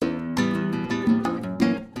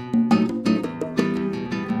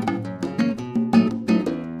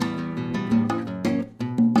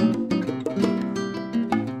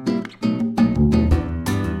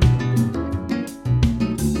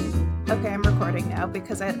recording now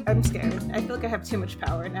because I'm scared. I feel like I have too much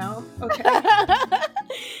power now. Okay.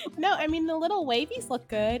 No, I mean, the little wavies look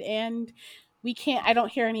good, and I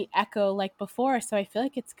don't hear any echo like before, so I feel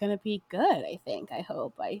like it's going to be good, I think. I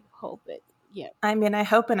hope it, yeah. I mean, I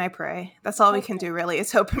hope and I pray. That's all we can do, really,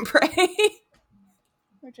 is hope and pray.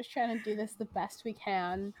 We're just trying to do this the best we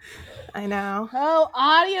can. I know. Oh,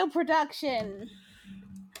 audio production.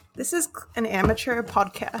 This is an amateur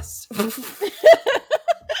podcast.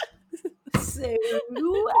 So...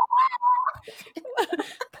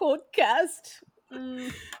 podcast. Yeah,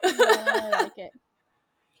 I like it.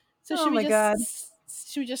 So should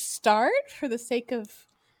we just start for the sake of starting?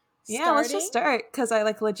 Yeah, let's just start because I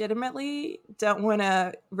legitimately don't want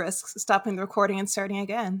to risk stopping the recording and starting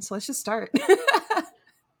again. So let's just start.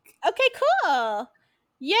 Okay, cool.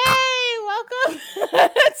 Yay! Welcome to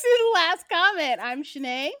the last comment. I'm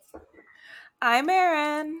Shanae. I'm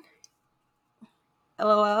Erin.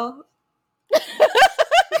 LOL.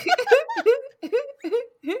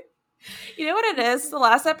 You know what it is? The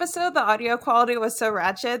last episode, the audio quality was so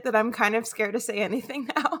ratchet that I'm kind of scared to say anything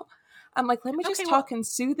now. I'm like, let me just talk in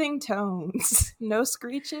soothing tones. No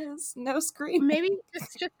screeches, no screaming. Maybe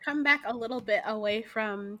just come back a little bit away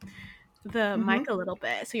from the mic a little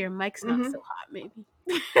bit so your mic's not so hot, maybe.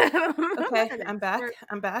 Okay, I'm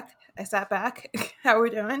back. I sat back. How are we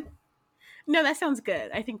doing? No, that sounds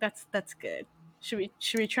good. I think that's good. Should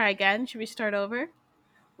we try again? Should we start over?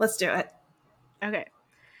 Let's do it. Okay.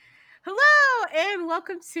 Hello and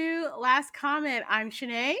welcome to Last Comment. I'm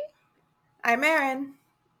Shanae. I'm Erin.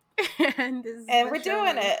 And we're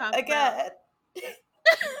doing it again.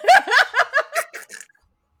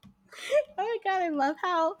 Oh my god, I love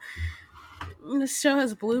how this show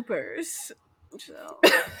has bloopers.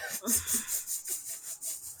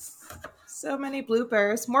 So many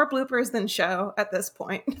bloopers. More bloopers than show at this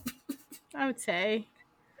point. I would say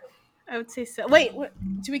so. Wait,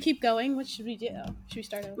 do we keep going? What should we do? Should we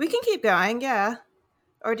start over? We can keep going, yeah.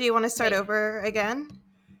 Or do you want to start over again?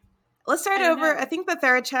 Let's start over. I think the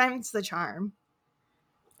third time's the charm.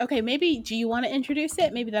 Okay, maybe do you want to introduce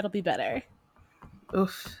it? Maybe that'll be better.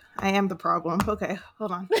 Oof, I am the problem. Okay,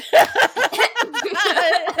 hold on.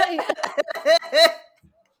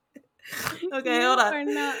 Okay, hold on.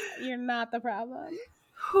 You're not the problem.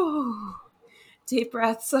 Whew. Deep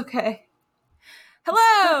breaths, okay.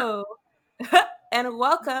 Hello! And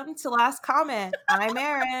welcome to Last Comment. I'm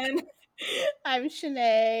Erin. I'm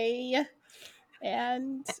Shanae.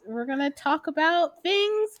 And we're going to talk about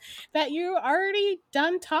things that you're already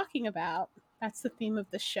done talking about. That's the theme of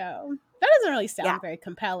the show. That doesn't really sound very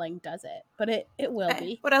compelling, does it? But it will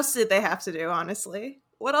be. What else did they have to do, honestly?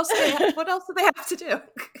 What else do they have to do?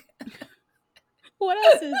 What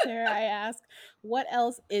else is there, I ask? What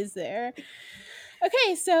else is there?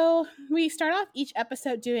 Okay, so we start off each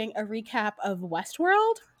episode doing a recap of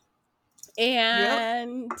Westworld.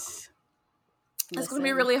 And... It's going to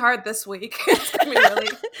be really hard this week. It's going to be really,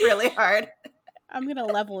 really hard. I'm going to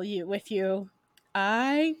level with you.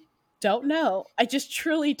 I don't know. I just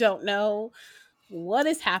truly don't know what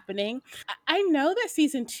is happening. I know that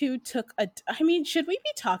season 2 took should we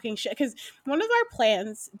be talking shit? Because one of our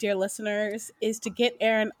plans, dear listeners, is to get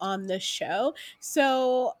Erin on the show.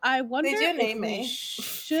 So I wonder if we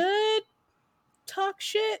should talk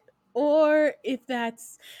shit or if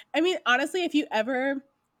that's... honestly, if you ever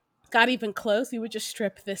got even close, we would just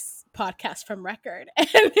strip this podcast from record and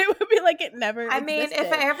it would be like it never existed.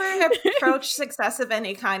 If I ever approach success of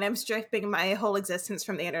any kind, I'm stripping my whole existence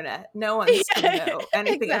from the internet. No one's gonna know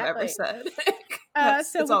anything I've ever said.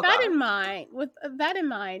 So with that in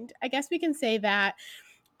mind, I guess we can say that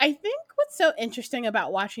I think what's so interesting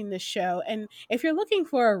about watching this show, and if you're looking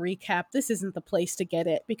for a recap, this isn't the place to get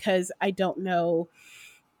it because I don't know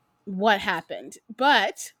what happened,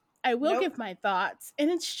 but I will give my thoughts.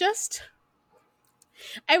 And it's just,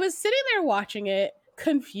 I was sitting there watching it,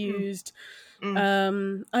 confused,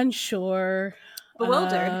 unsure,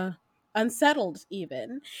 bewildered, unsettled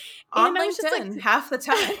even. On LinkedIn, I was just half the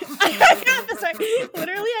time.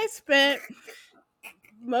 Literally, I spent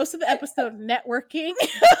most of the episode networking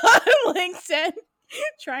on LinkedIn,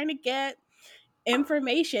 trying to get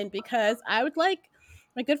information because I would like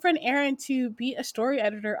my good friend Erin to be a story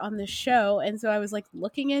editor on this show. And so I was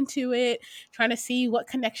looking into it, trying to see what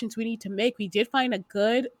connections we need to make. We did find a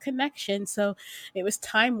good connection, so it was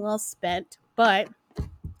time well spent. But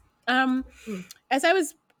as I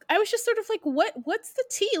was just sort of what's the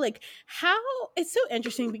tea? How it's so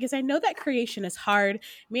interesting because I know that creation is hard.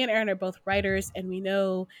 Me and Erin are both writers and we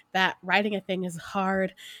know that writing a thing is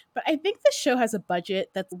hard. But I think the show has a budget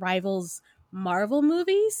that rivals Marvel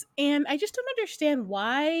movies, and I just don't understand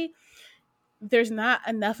why there's not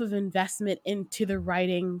enough of investment into the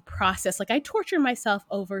writing process. Like I torture myself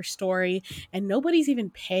over story and nobody's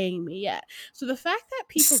even paying me yet. So the fact that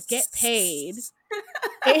people get paid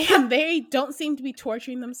and they don't seem to be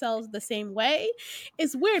torturing themselves the same way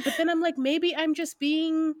is weird. But then I'm like, maybe I'm just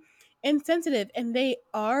being insensitive and they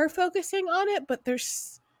are focusing on it, but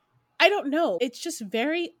I don't know. It's just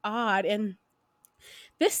very odd. And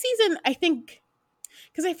this season, I think,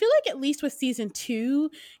 because I feel like at least with season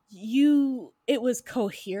 2, it was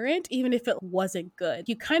coherent, even if it wasn't good.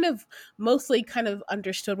 You mostly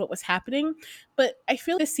understood what was happening. But I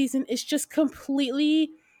feel this season is just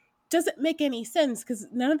completely doesn't make any sense because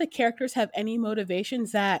none of the characters have any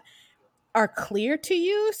motivations that are clear to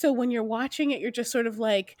you. So when you're watching it, you're just sort of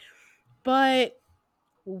like, but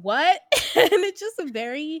what? And it's a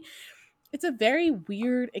very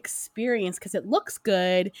weird experience because it looks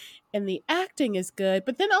good and the acting is good.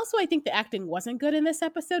 But then also I think the acting wasn't good in this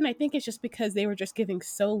episode. And I think it's just because they were just giving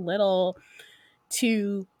so little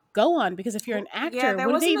to go on. Because if you're an actor,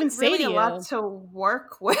 what do they even say to you? A lot to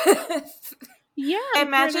work with. Yeah. I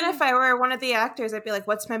imagine if I were one of the actors, I'd be like,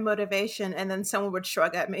 what's my motivation? And then someone would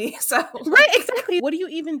shrug at me. So right, exactly. What do you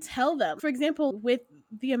even tell them? For example, with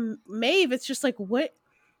the Maeve, it's just like, what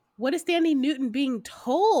is Thandie Newton being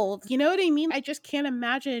told? You know what I mean? I just can't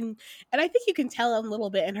imagine. And I think you can tell a little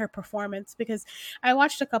bit in her performance because I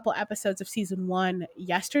watched a couple episodes of season 1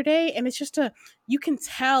 yesterday and it's just you can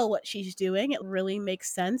tell what she's doing. It really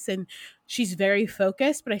makes sense and she's very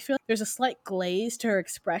focused, but I feel like there's a slight glaze to her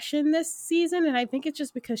expression this season. And I think it's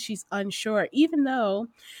just because she's unsure, even though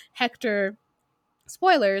Hector,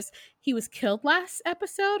 spoilers, he was killed last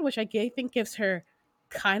episode, which I think gives her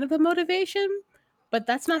kind of a motivation. But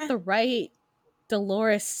that's not the right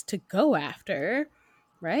Dolores to go after,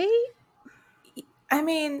 right? I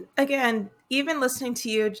mean, again, even listening to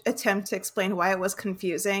you attempt to explain why it was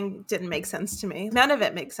confusing didn't make sense to me. None of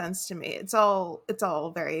it makes sense to me. It's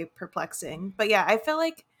all very perplexing. But yeah, I feel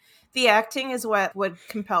like the acting is what would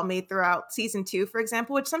compel me throughout season 2, for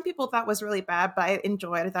example, which some people thought was really bad, but I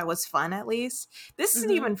enjoyed it. That was fun, at least. This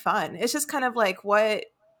isn't even fun. It's just kind of like, what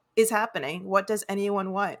is happening? What does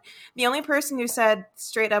anyone want? The only person who said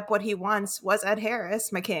straight up what he wants was Ed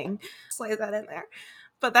Harris, my king. Slide that in there.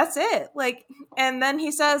 But that's it. Like, and then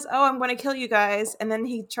he says, "Oh, I'm going to kill you guys," and then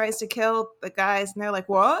he tries to kill the guys, and they're like,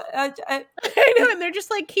 "What?" I know, and they're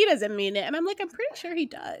just like, "He doesn't mean it," and I'm like, "I'm pretty sure he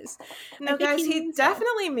does." No, guys, he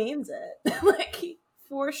definitely means it. Like, he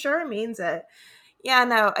for sure means it. Yeah,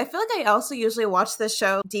 no, I feel like I also usually watch this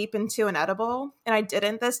show deep into an edible, and I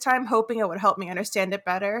didn't this time, hoping it would help me understand it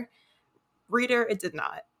better. Reader, it did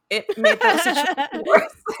not. It made that situation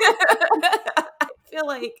worse. I feel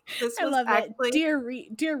like this was actually... Dear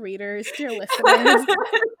readers, dear listeners.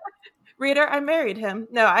 Reader, I married him.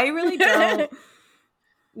 No, I really don't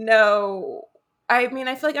know. I mean,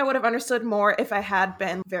 I feel like I would have understood more if I had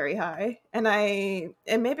been very high, and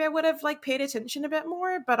maybe I would have like paid attention a bit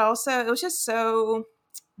more. But also, it was just so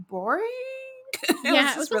boring. It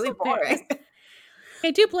was just really boring.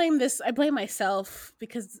 I do blame this. I blame myself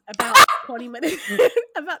because about 20 minutes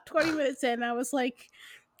in, I was like,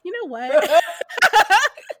 you know what?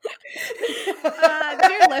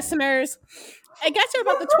 Dear listeners, I got to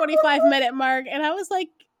about the 25-minute mark, and I was like,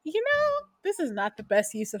 you know, this is not the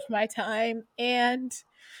best use of my time, and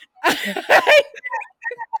I'm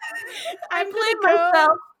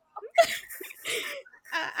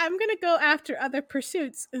gonna go after other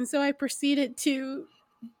pursuits, and so I proceeded to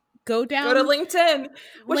go to LinkedIn,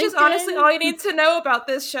 which is honestly all you need to know about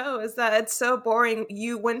this show is that it's so boring.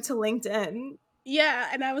 You went to LinkedIn. Yeah,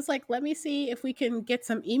 and I was like, let me see if we can get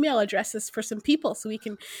some email addresses for some people so we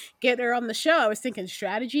can get her on the show. I was thinking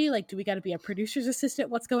strategy, like, do we got to be a producer's assistant?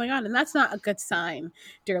 What's going on? And that's not a good sign,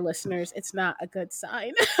 dear listeners. It's not a good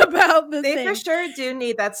sign about the thing. They for sure do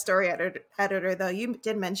need that story editor, though. You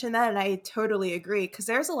did mention that, and I totally agree, because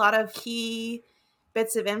there's a lot of key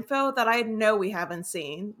bits of info that I know we haven't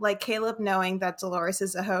seen. Like Caleb knowing that Dolores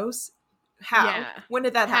is a host. How? Yeah. When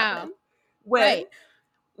did that happen? When? Right.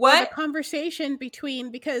 What? The conversation between,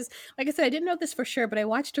 because like I said, I didn't know this for sure, but I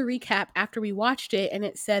watched a recap after we watched it, and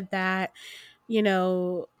it said that, you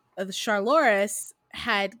know, the Charlores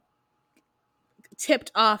had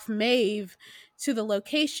tipped off Maeve to the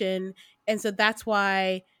location, and so that's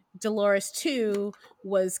why Dolores 2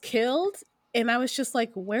 was killed. And I was just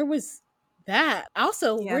like, where was that?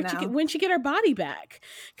 Also, when she get her body back?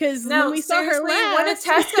 Because when we saw her last, when did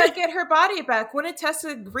Tessa get her body back? When did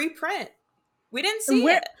Tessa reprint? We didn't see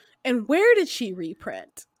it. And where did she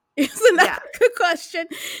reprint? Isn't that a good question?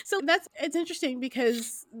 So it's interesting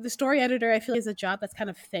because the story editor, I feel, is a job that's kind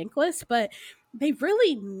of thankless, but they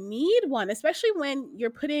really need one, especially when you're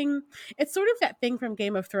putting, it's sort of that thing from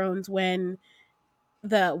Game of Thrones when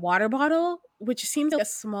the water bottle, which seems like a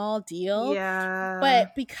small deal, Yeah.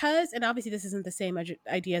 but because, and obviously this isn't the same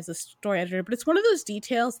idea as a story editor, but it's one of those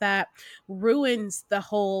details that ruins the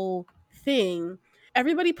whole thing.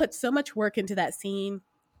 Everybody put so much work into that scene.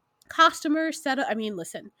 Costumers, setup. I mean,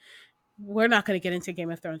 listen, we're not going to get into Game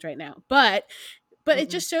of Thrones right now, but it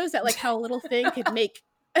just shows that like how a little thing could make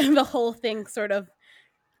the whole thing sort of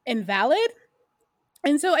invalid.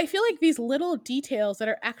 And so I feel like these little details that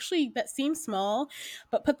are actually, that seem small,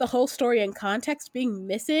 but put the whole story in context, being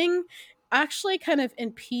missing actually kind of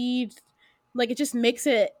impede, like it just makes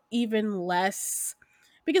it even less,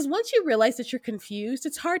 because once you realize that you're confused,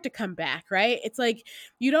 it's hard to come back, right? It's like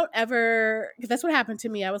you don't ever, because that's what happened to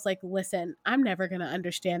me. I was like, listen, I'm never going to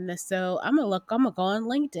understand this. So I'm going to go on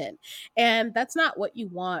LinkedIn. And that's not what you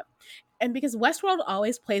want. And because Westworld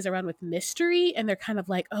always plays around with mystery, and they're kind of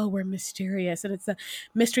like, oh, we're mysterious, and it's a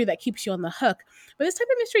mystery that keeps you on the hook. But this type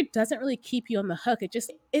of mystery doesn't really keep you on the hook.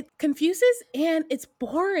 It confuses, and it's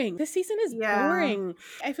boring. This season is boring.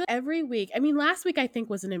 I feel every week. I mean, last week I think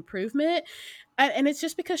was an improvement, and it's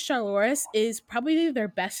just because Charloris is probably their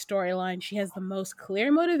best storyline. She has the most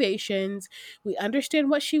clear motivations. We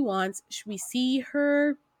understand what she wants. We see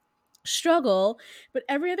her struggle, but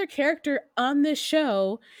every other character on this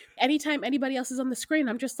show, anytime anybody else is on the screen,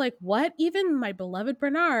 I'm just like, what? Even my beloved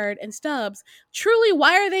Bernard and Stubbs, truly,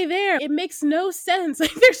 why are they there? It makes no sense.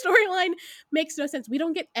 Like, their storyline makes no sense. We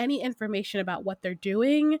don't get any information about what they're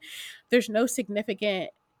doing. There's no significant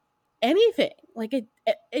anything. Like,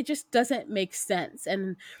 it just doesn't make sense.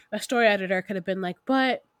 And a story editor could have been like,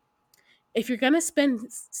 but if you're going to spend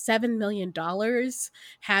 $7 million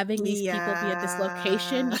having these people be at this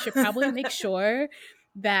location, you should probably make sure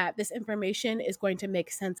that this information is going to make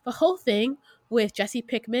sense. The whole thing with Jesse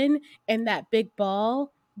Pinkman and that big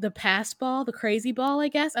ball, the pass ball, the crazy ball, I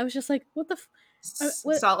guess, I was just like, what the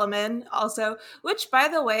Solomon also, which, by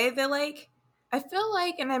the way, they're like, I feel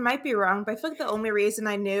like, and I might be wrong, but I feel like the only reason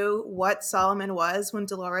I knew what Solomon was when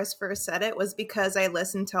Dolores first said it was because I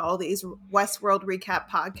listened to all these Westworld recap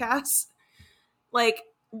podcasts. Like,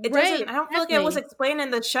 it doesn't, I don't feel like it was explained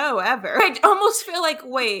in the show ever. I almost feel like,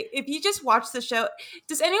 wait, if you just watch the show,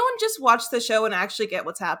 does anyone just watch the show and actually get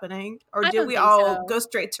what's happening? Or do we all go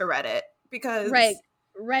straight to Reddit? Because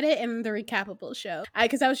Reddit and the Recapable show.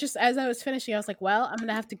 Because I was just, as I was finishing, I was like, well, I'm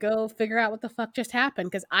gonna have to go figure out what the fuck just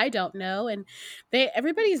happened, because I don't know. And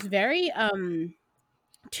everybody's very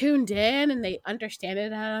tuned in and they understand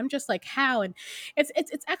it, and I'm just like, how? And it's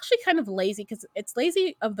actually kind of lazy, because it's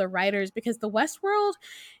lazy of the writers, because the Westworld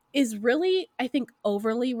is really, I think,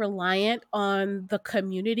 overly reliant on the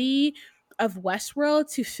community of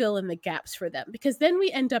Westworld to fill in the gaps for them, because then we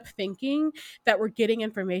end up thinking that we're getting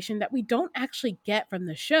information that we don't actually get from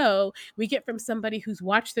the show. We get from somebody who's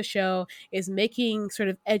watched the show, is making sort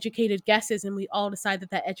of educated guesses, and we all decide that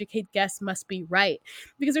that educated guess must be right,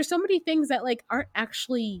 because there's so many things that like aren't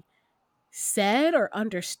actually said or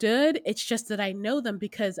understood. It's just that I know them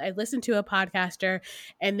because I listened to a podcaster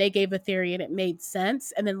and they gave a theory and it made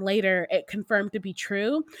sense, and then later it confirmed to be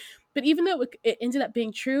true. But even though it ended up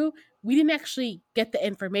being true, we didn't actually get the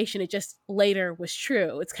information. It just later was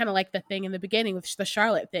true. It's kind of like the thing in the beginning with the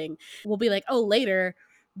Charlotte thing. We'll be like, oh, later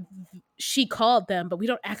she called them, but we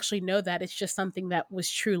don't actually know that. It's just something that was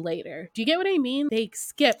true later. Do you get what I mean? They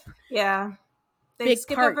skip. Yeah. They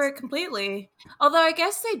skip over it completely. Although I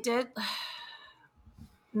guess they did.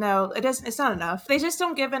 No, it doesn't. It's not enough. They just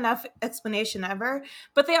don't give enough explanation ever.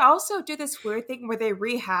 But they also do this weird thing where they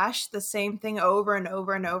rehash the same thing over and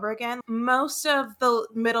over and over again. Most of the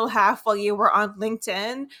middle half, while you were on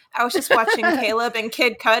LinkedIn, I was just watching Caleb and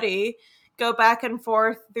Kid Cudi go back and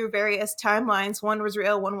forth through various timelines. One was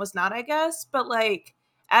real, one was not, I guess. But like,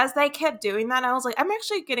 as they kept doing that, I was like, I'm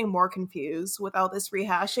actually getting more confused with all this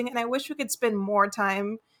rehashing, and I wish we could spend more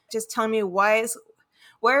time just telling me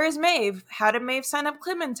where is Maeve? How did Maeve sign up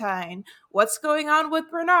Clementine? What's going on with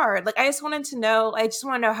Bernard? Like, I just want to know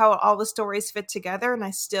how all the stories fit together, and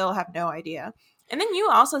I still have no idea. And then you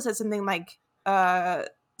also said something like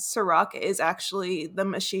Serac is actually the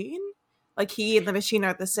machine? Like, he and the machine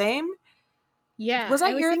are the same? Yeah. Was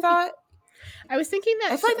that your thought? I was thinking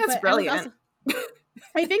that. I feel like that's brilliant.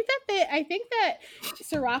 I think that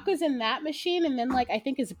Serac was in that machine, and then like I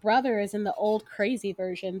think his brother is in the old crazy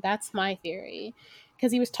version. That's my theory,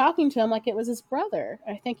 because he was talking to him like it was his brother.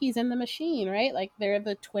 I think he's in the machine, right? Like they're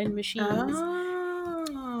the twin machines.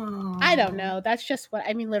 Oh. I don't know. That's just what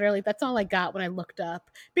I mean. Literally, that's all I got when I looked up,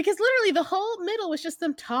 because literally the whole middle was just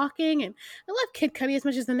them talking. And I love Kid Cudi as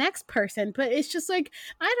much as the next person, but it's just like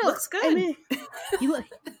I don't. Looks good.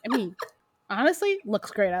 I mean, honestly,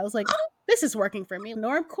 looks great. I was like, this is working for me.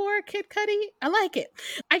 Normcore, Kid Cudi, I like it.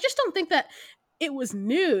 I just don't think that it was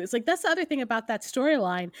news. Like, that's the other thing about that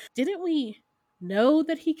storyline. Didn't we know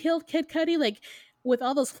that he killed Kid Cudi? Like, with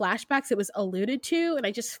all those flashbacks, it was alluded to, and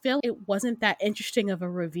I just feel it wasn't that interesting of a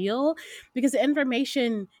reveal because the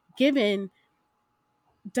information given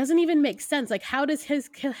doesn't even make sense. Like, how does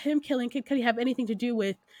him killing Kid Cudi have anything to do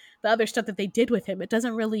with the other stuff that they did with him? It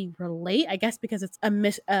doesn't really relate. I guess because it's a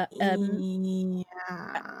Yeah.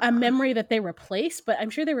 memory that they replaced, but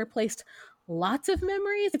I'm sure they replaced lots of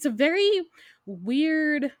memories. It's a very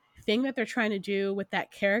weird thing that they're trying to do with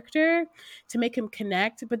that character to make him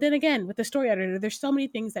connect. But then again, with the story editor, there's so many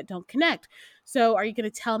things that don't connect. So are you going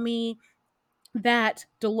to tell me that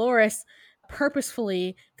Dolores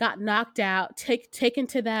purposefully got knocked out, taken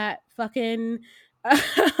to that fucking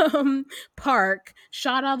park,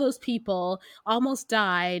 shot all those people, almost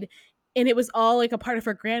died, and it was all like a part of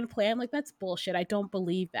her grand plan? Like, that's bullshit. I don't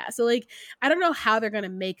believe that. So like, I don't know how they're gonna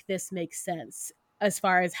make this make sense as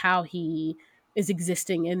far as how he is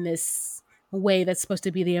existing in this way that's supposed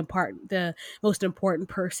to be the most important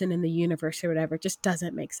person in the universe or whatever. It just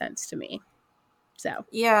doesn't make sense to me. So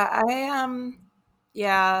Yeah,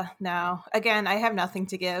 yeah, no. Again, I have nothing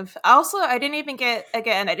to give. Also, I didn't get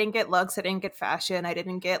looks, I didn't get fashion, I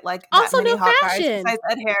didn't get like that also many no hot guys fashion. besides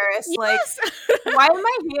Ed Harris. Like, Yes. why am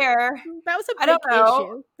I here? That was a I don't big know.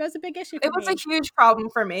 issue. That was a big issue It for was a me. huge problem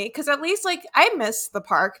for me because at least like I miss the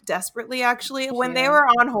park desperately actually. When they Too. were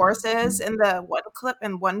on horses in the one clip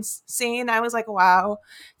and one scene, I was like, wow,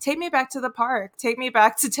 take me back to the park. Take me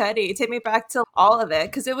back to Teddy. Take me back to all of it.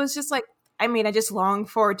 Because it was just like, I mean, I just long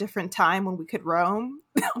for a different time when we could roam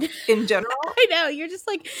in general. I know. You're just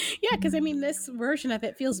like, yeah, because I mean, this version of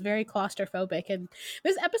it feels very claustrophobic. And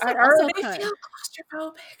this I episode also already kind feel of,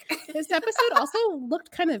 claustrophobic. this episode also looked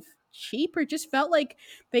kind of cheap or just felt like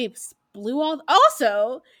they blew all.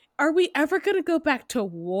 Also, are we ever going to go back to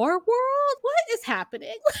War World? What is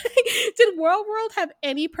happening? Did War World have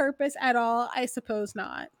any purpose at all? I suppose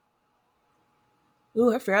not.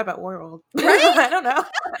 Ooh, I forgot about World. Right? I don't know.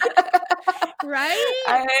 Right?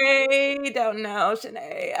 I don't know,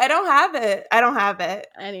 Shanae. I don't have it. I don't have it.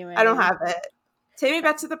 I don't Anyway. have it. Take me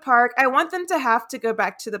back to the park. I want them to have to go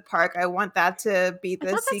back to the park. I want that to be I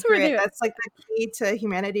the thought that's where secret. they were. That's like the key to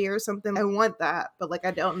humanity or something. I want that, but like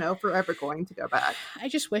I don't know if we're ever going to go back. I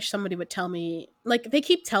just wish somebody would tell me. Like, they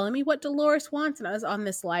keep telling me what Dolores wants, and I was on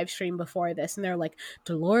this live stream before this, and they're like,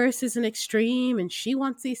 Dolores is an extreme, and she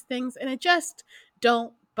wants these things, and I just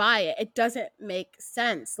don't buy it. It doesn't make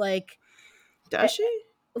sense. Does she?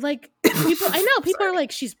 Like people, I know people are Sorry.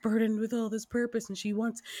 like, she's burdened with all this purpose, and she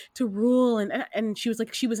wants to rule, and she was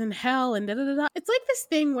like, she was in hell, and da da da da. It's like this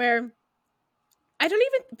thing where I don't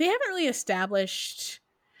even. They haven't really established,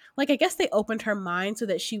 like, I guess they opened her mind so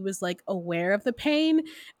that she was like aware of the pain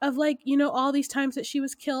of, like, you know, all these times that she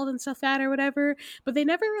was killed and stuff that or whatever, but they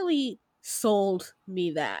never really sold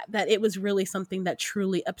me that it was really something that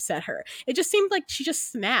truly upset her. It just seemed like she just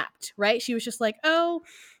snapped, right? She was just like, oh,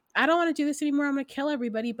 I don't want to do this anymore, I'm gonna kill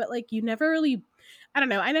everybody. But like, you never really, I don't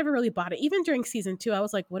know, I never really bought it. Even during season 2, I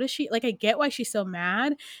was like, what is she like? I get why she's so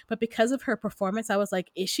mad, but because of her performance, I was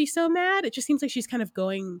like, is she so mad? It just seems like she's kind of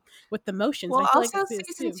going with the motions, and Well, I feel like also it's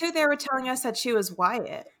this season too. 2, they were telling us that she was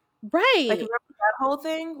Wyatt. Like, Right. remember that whole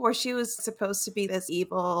thing where she was supposed to be this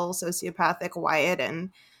evil, sociopathic Wyatt and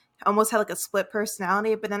almost had like a split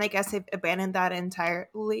personality, but then I guess they've abandoned that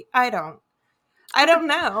entirely. I don't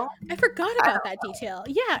know. I forgot I about don't that detail.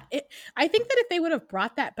 Yeah, I think that if they would have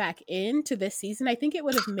brought that back into this season, I think it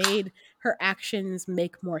would have made her actions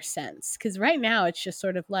make more sense. Because right now, it's just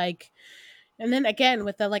sort of like, and then again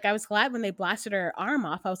with the, like, I was glad when they blasted her arm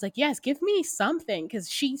off. I was like, yes, give me something, because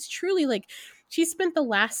she's truly like, she spent the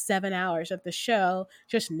last 7 hours of the show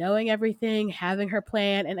just knowing everything, having her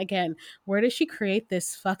plan. And again, where did she create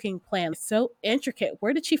this fucking plan? It's so intricate.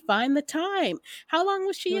 Where did she find the time? How long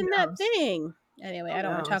was she Who in that knows? thing? Anyway, Who I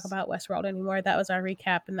don't want to talk knows? about Westworld anymore. That was our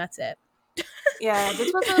recap, and that's it. Yeah,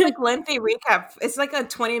 this was a like lengthy recap. It's like a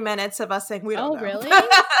 20 minutes of us saying we don't Oh, know. really?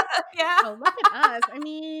 Yeah. Oh, look at us. I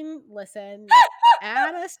mean, listen,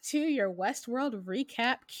 add us to your Westworld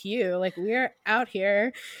recap queue. Like, we're out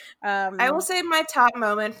here. I will say my top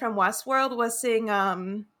moment from Westworld was seeing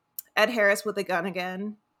Ed Harris with a gun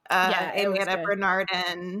again. Yeah, it was Indiana good. Bernard They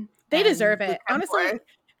and deserve Luke it. Hemsworth.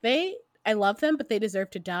 Honestly, I love them, but they deserve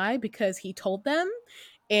to die because he told them.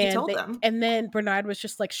 He And told them. then Bernard was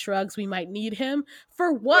just like, shrugs, we might need him.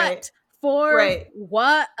 For Right. what? For Right.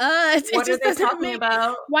 what? It What are just they doesn't talking make,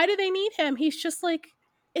 about? why do they need him? He's just like,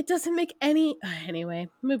 it doesn't make any anyway,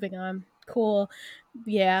 moving on. Cool.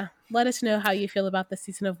 Yeah. Let us know how you feel about this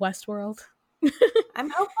season of Westworld. I'm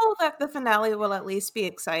hopeful that the finale will at least be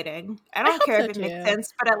exciting. I I don't hope care so if it makes too.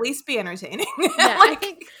 sense, but at least be entertaining. Yeah, I Like,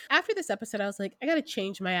 think after this episode, I was like, I got to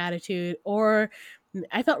change my attitude, or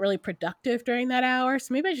I felt really productive during that hour,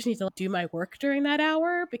 so maybe I just need to do my work during that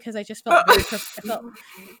hour because I just felt I felt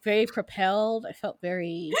very propelled. I felt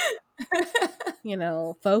very,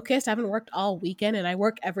 focused. I haven't worked all weekend, and I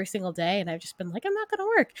work every single day, and I've just been like, I'm not going to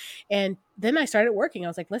work. And then I started working. I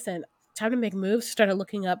was like, listen, time to make moves. Started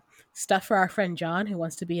looking up stuff for our friend John, who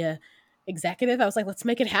wants to be a executive. I was like, let's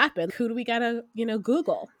make it happen. Who do we gotta,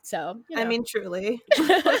 Google? So, I mean, truly.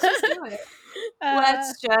 Let's just do it. uh,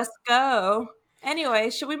 Let's just go. Anyway,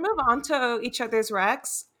 should we move on to each other's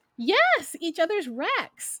Rex? yes, each other's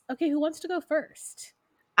Rex. Okay, who wants to go first?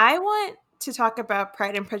 I want to talk about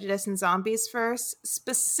Pride and Prejudice and Zombies first,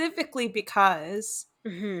 specifically because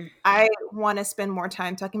Mm-hmm. I want to spend more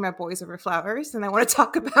time talking about Boys Over Flowers than I want to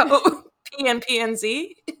talk about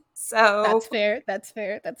PNPNZ. So That's fair. That's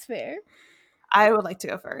fair. That's fair. I would like to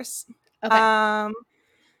go first. Okay. Um,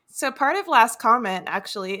 so part of last comment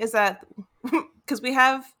actually is that because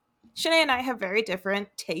Shanae and I have very different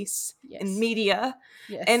tastes in Yes. media,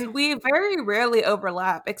 Yes. and we very rarely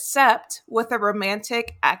overlap except with a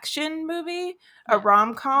romantic action movie, a Yeah.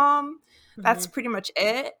 rom-com. Mm-hmm. That's pretty much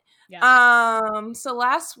it. Yeah. So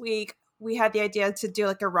last week we had the idea to do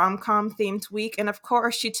like a rom-com themed week, and of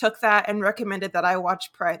course she took that and recommended that I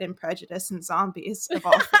watch Pride and Prejudice and Zombies of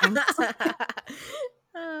all things.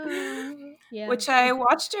 Yeah. Which I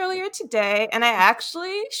watched earlier today, and I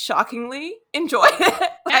actually shockingly enjoyed it.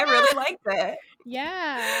 I really liked it.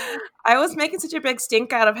 Yeah. I was making such a big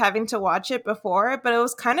stink out of having to watch it before, but it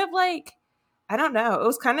was kind of like, I don't know, it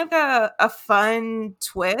was kind of a fun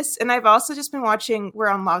twist. And I've also just been watching, we're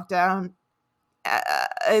on lockdown.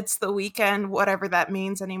 It's the weekend, whatever that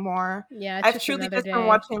means anymore. Yeah. It's I've just truly another just been day.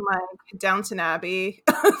 watching like Downton Abbey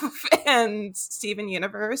and Steven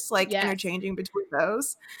Universe, like Yes. interchanging between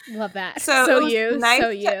those. Love that. So So it was you. nice. So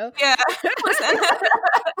you. Yeah. Listen.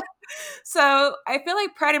 So I feel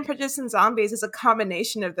like Pride and Prejudice and Zombies is a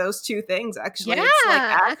combination of those two things. Actually, Yeah. it's like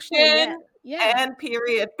Actually, yeah. action Yeah. and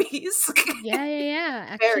period piece. Yeah. Yeah.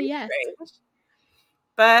 Actually, Very yes. strange.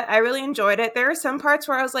 But I really enjoyed it. There were some parts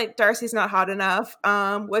where I was like, Darcy's not hot enough.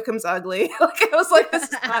 Wickham's ugly. Like I was like, this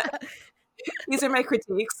is not. These are my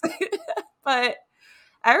critiques. But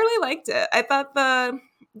I really liked it. I thought the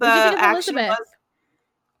What did you think of action Elizabeth? was.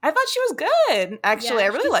 I thought she was good. Actually, Yeah,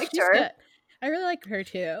 I really liked she's her. good. I really like her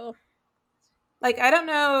too. Like I don't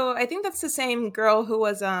know, I think that's the same girl who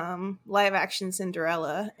was live action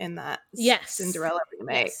Cinderella in that Yes. Cinderella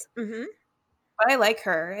remake. Yes. Mm-hmm. But I like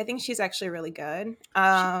her. I think she's actually really good.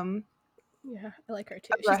 Yeah, I like her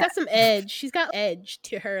too. She's got some edge. She's got edge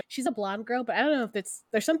to her. She's a blonde girl, but I don't know if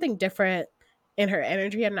there's something different in her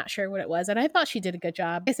energy. I'm not sure what it was, and I thought she did a good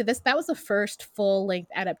job. I said that was the first full length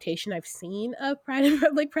adaptation I've seen of Pride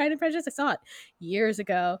and Prejudice. I saw it years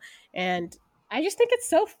ago, and I just think it's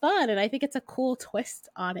so fun, and I think it's a cool twist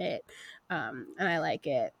on it, and I like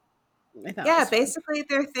it. Yeah, basically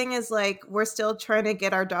their thing is like we're still trying to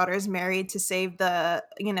get our daughters married to save the,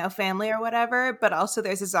 family or whatever, but also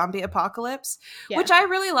there's a zombie apocalypse, which I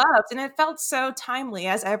really loved, and it felt so timely,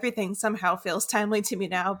 as everything somehow feels timely to me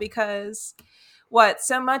now because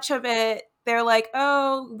so much of it they're like,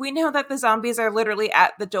 "Oh, we know that the zombies are literally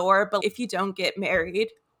at the door, but if you don't get married,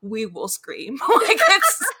 we will scream." Like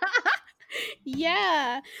it's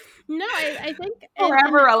yeah. No, I think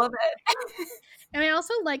forever relevant. And I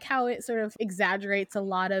also like how it sort of exaggerates a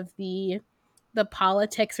lot of the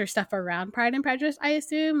politics or stuff around Pride and Prejudice, I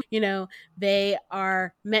assume. They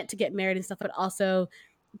are meant to get married and stuff, but also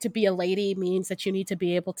to be a lady means that you need to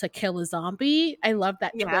be able to kill a zombie. I love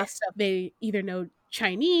that twist of they either know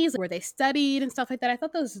Chinese, where they studied and stuff like that. I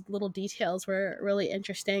thought those little details were really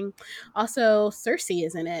interesting. Also, Cersei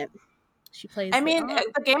is in it. She plays.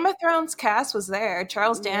 The Game of Thrones cast was there.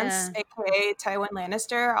 Charles Dance, aka Tywin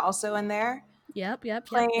Lannister, also in there. Yep.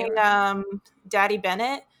 Playing Daddy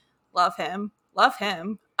Bennett. Love him. I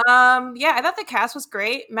thought the cast was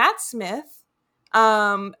great. Matt Smith,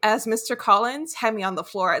 as Mr. Collins, had me on the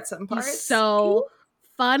floor at some parts. He's so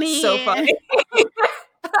funny. So funny.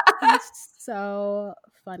 He's so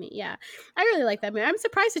funny. Yeah. I really like that movie. I'm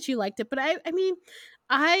surprised that you liked it, but I don't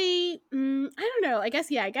know. I guess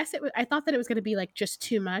it was, I thought that it was going to be like just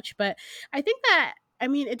too much, but I think that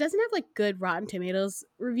it doesn't have like good Rotten Tomatoes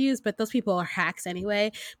reviews, but those people are hacks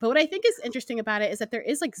anyway. But what I think is interesting about it is that there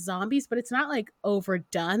is like zombies, but it's not like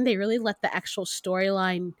overdone. They really let the actual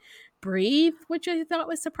storyline breathe, which I thought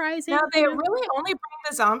was surprising. No, they really only bring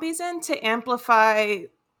the zombies in to amplify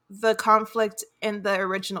the conflict in the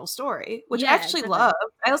original story, which I Yeah, actually exactly. love.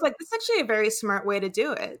 I was like, this is actually a very smart way to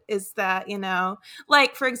do it. Is that, you know,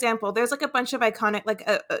 like for example, there's like a bunch of iconic, like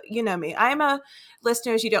you know me. I'm a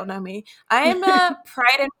listeners, you don't know me. I am a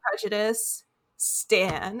Pride and Prejudice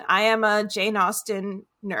stan. I am a Jane Austen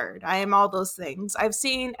nerd. I am all those things. I've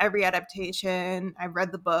seen every adaptation. I've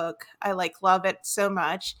read the book. I like love it so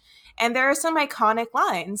much. And there are some iconic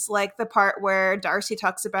lines, like the part where Darcy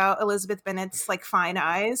talks about Elizabeth Bennet's like fine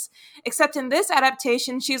eyes. Except in this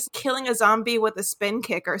adaptation, she's killing a zombie with a spin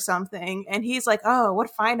kick or something, and he's like, "Oh, what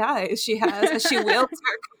fine eyes she has!" as she wields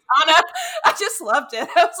her katana. I just loved it.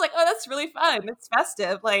 I was like, "Oh, that's really fun. It's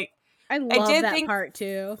festive." Like, I I love did that think part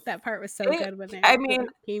too. That part was so it. good when I when mean, it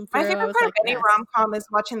came my through. I favorite was part of like, any yes. rom com is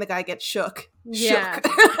watching the guy get shook. Yeah.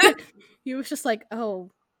 Shook. He was just like, oh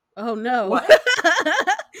no. What?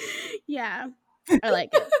 Yeah. I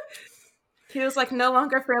like it. He was like no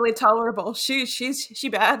longer fairly tolerable. She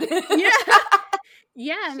bad. Yeah.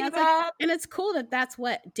 Yeah, and She that's like, bad. and it's cool that that's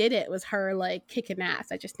what did it, was her like kicking ass.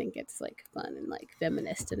 I just think it's like fun and like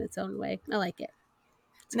feminist in its own way. I like it.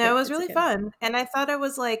 It's No, good. it was It's a really good. fun. And I thought it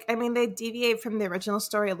was like, I mean, they deviate from the original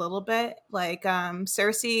story a little bit. Like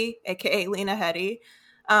Cersei, aka Lena Headey,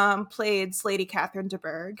 played Lady Catherine de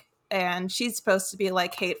Bourgh. And she's supposed to be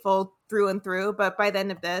like hateful through and through, but by the end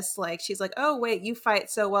of this, like she's like, "Oh wait, you fight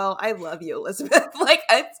so well. I love you, Elizabeth." Like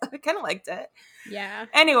I kind of liked it. Yeah.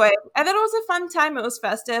 Anyway, I thought it was a fun time. It was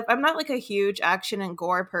festive. I'm not like a huge action and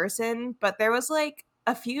gore person, but there was like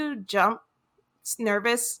a few jump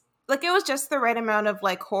nervous, like it was just the right amount of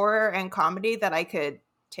like horror and comedy that I could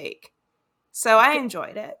take. So I Good.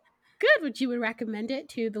 enjoyed it. Good. Would you recommend it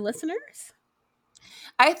to the listeners?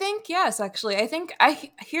 I think yes, actually. I think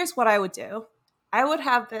I here's what I would do. I would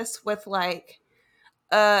have this with like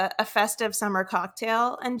a festive summer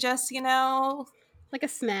cocktail and just, you know, Like a I don't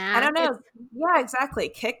snack. know. It's Yeah, exactly.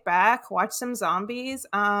 Kick back, watch some zombies.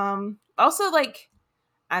 Also like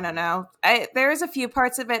I don't know. There's a few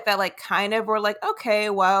parts of it that like kind of were like, okay,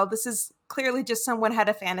 well, this is clearly just someone had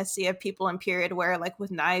a fantasy of people in period wear like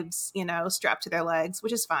with knives, you know, strapped to their legs,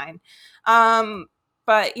 which is fine.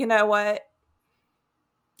 But you know what?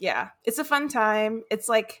 Yeah, it's a fun time. It's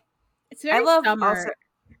like it's I very love also summer.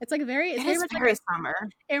 It's like it very is much like very summer.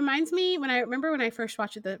 it reminds me when I remember when I first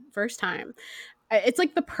watched it the first time. It's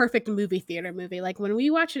like the perfect movie theater movie. Like when we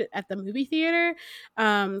watched it at the movie theater,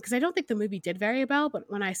 because I don't think the movie did very well, but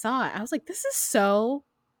when I saw it, I was like, this is so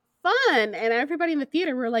fun. And everybody in the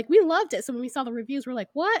theater were like, we loved it. So when we saw the reviews, we're like,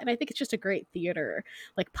 what? And I think it's just a great theater,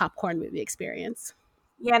 like popcorn movie experience.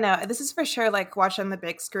 Yeah, no, this is for sure like watch on the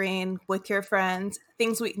big screen with your friends.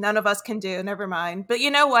 Things we none of us can do, never mind. But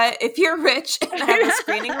you know what? If you're rich and have a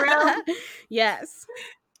screening room, Yes.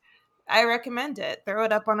 I recommend it. Throw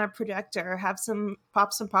it up on a projector, have some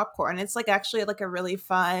popcorn. It's like actually like a really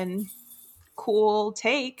fun, cool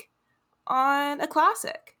take on a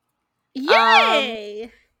classic. Um,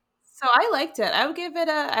 Yay! so I liked it. I would give it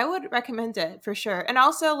a. I would recommend it for sure. And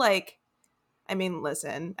also like, I mean,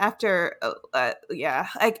 listen. After, yeah,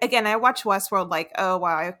 again, I watch Westworld. Like, oh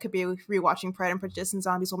wow, I could be rewatching Pride and Prejudice and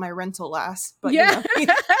Zombies while my rental lasts. But you Yeah. know,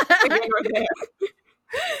 neither here nor there.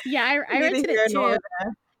 Yeah, I Neither rented here it nor too.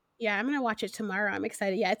 there. Yeah, I'm gonna watch it tomorrow. I'm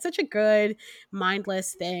excited. Yeah, it's such a good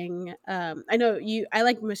mindless thing. I know you. I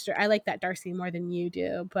like that Darcy more than you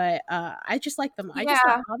do, but I just like them. I just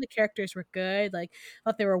thought Yeah, all the characters were good. Like,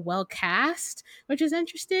 thought they were well cast, which is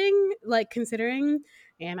interesting. Like considering,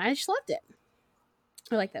 and I just loved it.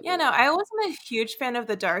 I like that yeah. No, movie. I wasn't a huge fan of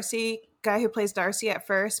the Darcy guy who plays Darcy at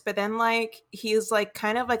first, but then like he's like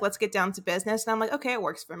kind of like let's get down to business, and I'm like, okay, it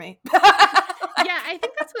works for me. Yeah, I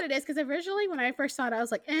think that's what it is. Because originally, when I first saw it, I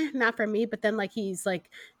was like, not for me. But then, like, he's like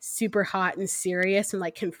super hot and serious and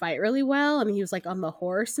like can fight really well. And he was like on the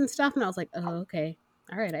horse and stuff. And I was like, oh, okay.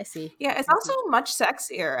 All right, I see. Yeah, it's I also see. much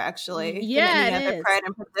sexier actually than Yeah, any it other is. Pride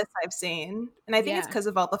and Prejudice I've seen, and I think it's Yeah. because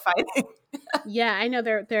of all the fighting. Yeah, I know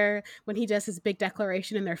they're when he does his big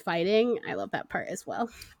declaration and they're fighting. I love that part as well.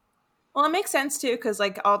 Well, it makes sense too, because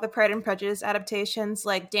like all the Pride and Prejudice adaptations,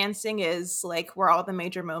 like dancing is like where all the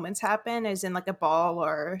major moments happen, is in like a ball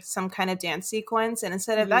or some kind of dance sequence, and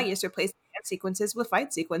instead of Hmm. that, you just replace dance sequences with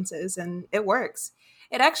fight sequences, and it works.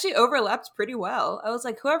 It actually overlapped pretty well. I was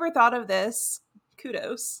like, whoever thought of this,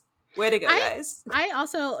 kudos, way to go, I guys. I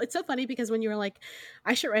also, it's so funny because when you were like,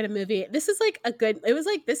 I should write a movie. This is like a good. It was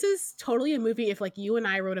like, this is totally a movie. If like you and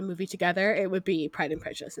I wrote a movie together, it would be Pride and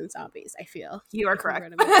Prejudice and Zombies. I feel You are if we correct.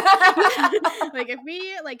 wrote a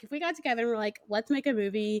movie, like if we got together and we're like, let's make a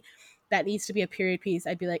movie that needs to be a period piece,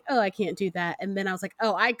 I'd be like, oh, I can't do that, and then I was like,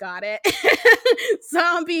 oh, I got it,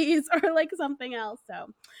 zombies or like something else. So,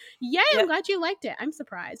 yeah, I'm Yep. glad you liked it. I'm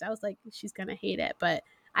surprised. I was like, she's gonna hate it, but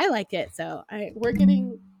I like it. So we're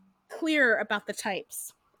getting clear about the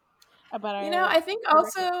types. About our I think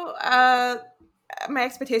also my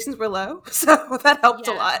expectations were low, so that helped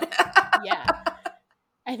a yeah, lot. yeah.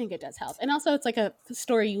 I think it does help, and also it's like a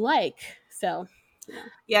story you like. So,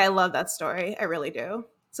 Yeah, I love that story. I really do.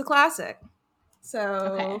 It's a classic. okay,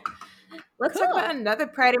 So let's talk about cool. another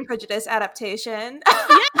Pride and Prejudice adaptation. Yeah.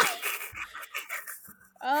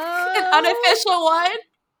 An Oh unofficial one.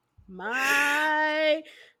 my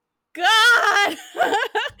god!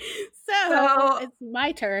 So So it's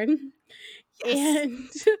my turn, yes. and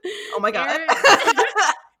Oh my god. Aaron.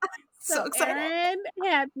 So So excited. Aaron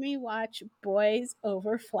had me watch Boys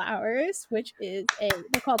Over Flowers, which is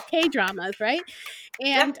they're called K dramas, right?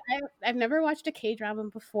 Yep. And I've never watched a K drama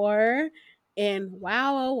before, and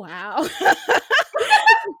wow, oh wow!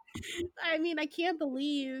 I mean, I can't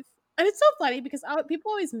believe, and it's so funny because people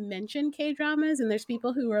always mention K dramas, and there's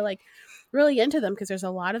people who are like really into them because there's a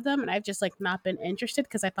lot of them, and I've just like not been interested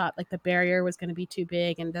because I thought like the barrier was going to be too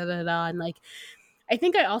big and da da da, and like I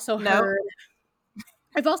think No.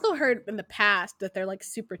 I've also heard in the past that they're like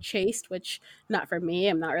super chaste, which not for me.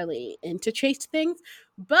 I'm not really into chaste things,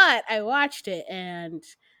 but I watched it and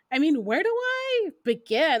I mean, where do I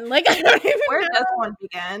begin? Like, I don't even Where does know. one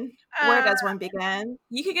begin? Where Uh, does one begin?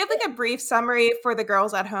 You could give like a brief summary for the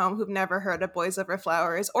girls at home who've never heard of Boys Over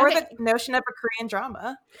Flowers or okay, the notion of a Korean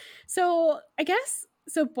drama. so I guess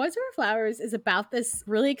so. Boys Over Flowers is about this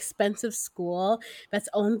really expensive school that's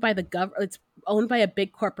owned by the government. It's owned by a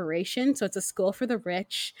big corporation, so it's a school for the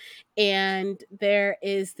rich. And there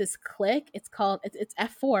is this clique. It's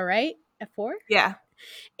F4, right? F4, Yeah.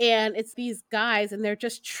 and it's these guys and they're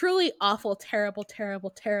just truly awful, terrible,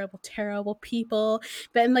 terrible, terrible, terrible people.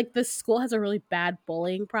 Then like the school has a really bad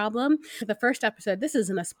bullying problem. The first episode, this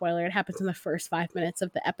isn't a spoiler, it happens in the first 5 minutes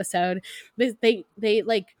of the episode. They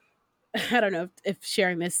like I don't know if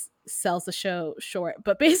sharing this sells the show short,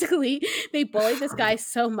 but basically they bully this guy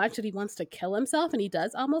so much that he wants to kill himself, and he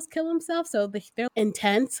does almost kill himself. So they're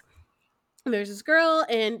intense. There's this girl,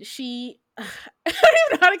 and she I don't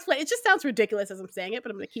even know how to explain it. It just sounds ridiculous as I'm saying it,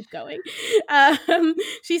 but I'm gonna keep going.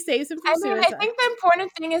 She saves him from I mean, I suicide. think the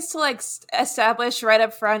important thing is to like establish right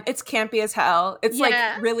up front. It's campy as hell. It's like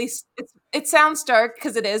Yeah, really. It sounds dark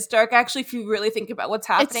because it is dark. Actually, if you really think about what's it's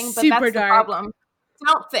happening, but super that's the dark. problem.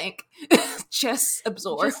 Don't think, just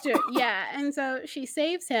absorb. Just to, yeah, and so she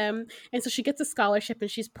saves him, and so she gets a scholarship, and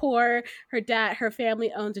she's poor. Her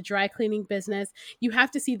family owns a dry cleaning business. You have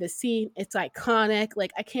to see the scene. It's iconic.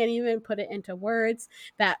 Like, I can't even put it into words,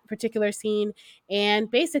 that particular scene. And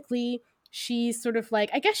basically she's sort of like,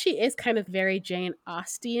 I guess she is kind of very Jane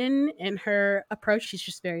Austen in her approach.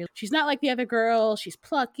 She's not like the other girl. She's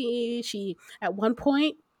plucky. She at one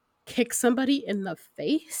point kicks somebody in the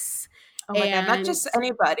face, Oh my god, not and just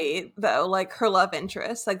anybody though. Like her love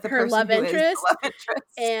interest, like the her person love who is the interest, love interest.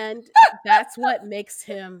 and that's what makes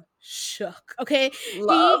him shook. Okay,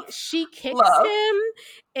 Love, she kicks love. him,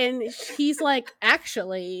 and he's like,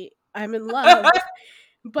 actually, I'm in love.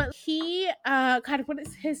 But he, God, what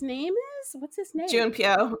is his name? What's his name?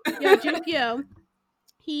 Junpyo. Yeah, Junpyo.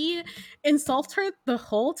 He insults her the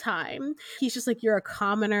whole time. He's just like, you're a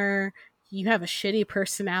commoner. You have a shitty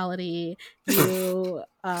personality. You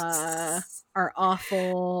are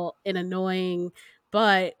awful and annoying.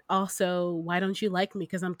 But also, why don't you like me?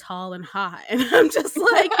 Because I'm tall and hot. And I'm just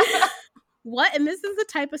like, what? And this is the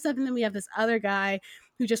type of stuff. And then we have this other guy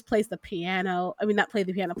who just plays the piano. I mean, not play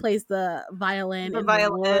the piano, plays the violin The in the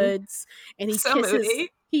violin, woods. And so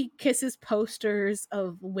moody. he kisses posters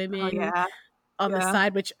of Oh women yeah, on the yeah.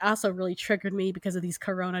 side, which also really triggered me because of these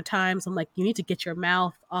Corona times. I'm like, you need to get your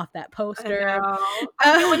mouth off that I poster. know.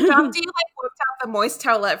 I mean, when John D like whipped out the moist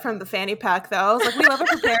towelette from the fanny pack, though, I was like, "We love a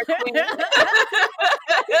prepared queen."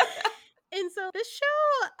 And so this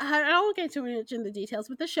show, I don't get too much in the details,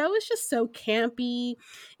 but the show is just so campy.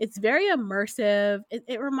 It's very immersive.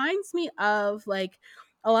 It reminds me of like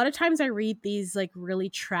a lot of times I read these like really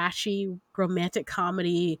trashy romantic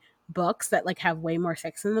comedy books that like have way more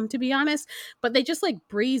sex in them, to be honest, but they just like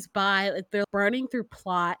breeze by. Like they're burning through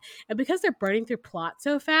plot, and because they're burning through plot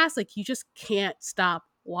so fast, like you just can't stop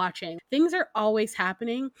watching. Things are always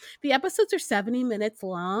happening. The episodes are 70 minutes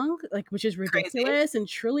long, like, which is Crazy. ridiculous and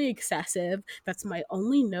truly excessive. That's my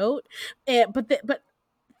only note. But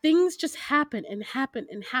things just happen and happen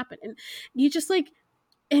and happen, and you just like,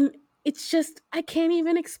 and it's just, I can't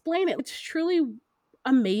even explain it. It's truly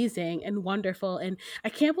amazing and wonderful, and I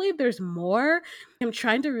can't believe there's more. I'm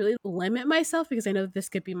trying to really limit myself because I know this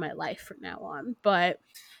could be my life from now on, but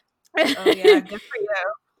Oh yeah, good for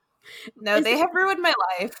you. No, is they have ruined my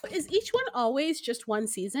life. is each one always just one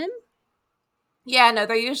season? Yeah, no,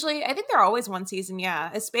 they're usually, I think they're always one season. Yeah.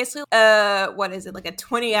 It's basically, what is it? Like a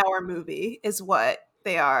 20-hour movie is what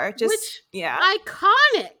they are. Just, Which yeah,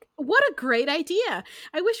 iconic. What a great idea.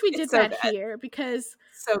 I wish we it's did so that good. here because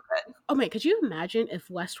So good. oh my, could you imagine if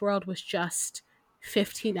Westworld was just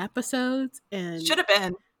 15 episodes and Should have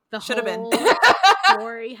been. the Should have been. whole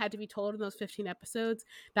story had to be told in those 15 episos?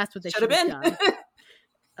 That's what they Should have should have been. done.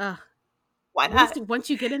 Uh, Why not? once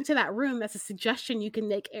you get into that room, that's a suggestion you can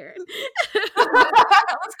make, Erin.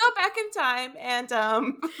 Let's go back in time and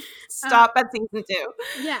stop at season 2.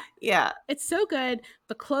 Yeah, Yeah. it's so good.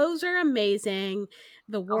 The clothes are amazing.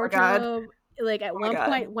 The Oh my god. wardrobe, like at Oh my one god.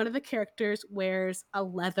 point, one of the characters wears a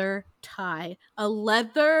leather tie,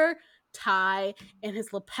 and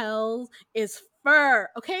his lapels is fur.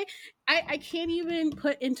 Okay, I can't even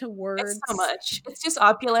put into It's so words. much. It's just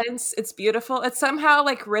opulence. It's beautiful. It's somehow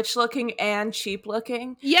like rich looking and cheap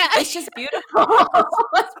looking. Yeah, It's just beautiful.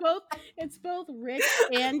 it's both rich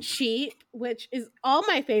and cheap, which is all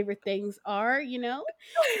my favorite things are, you know.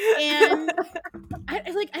 And I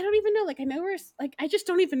don't even know. Like I know we're like I just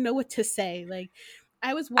don't even know what to say. Like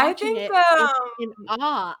I was I watching think it in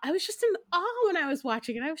awe. I was just in awe when I was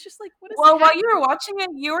watching it. I was just like, what is well, while you happening? were watching it,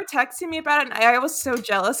 you were texting me about it, and I was so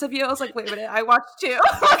jealous of you. I was like, wait a minute, I watched too.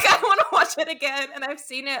 Like, I want to watch it again, and I've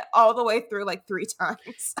seen it all the way through like 3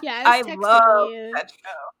 times. Yeah, I was I texting love you. that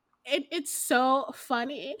show. It's so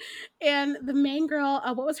funny. And the main girl,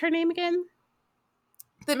 what was her name again?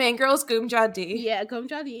 The main girl is Goomja D. Yeah,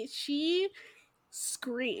 Gomja Di. She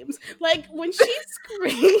screams. Like when she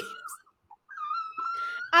screams,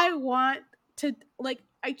 I want to like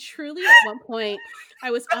I truly at one point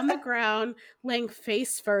I was on the ground laying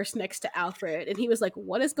face first next to Alfred and he was like,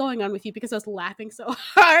 "What is going on with you?" Because I was laughing so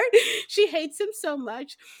hard. She hates him so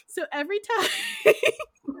much. So every time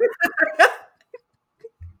every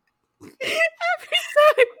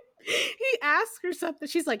time he asks her something,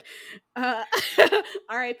 she's like,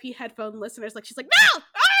 RIP headphone listeners, like she's like, "No!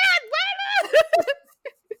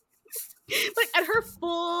 Like at her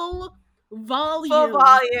full volume. Full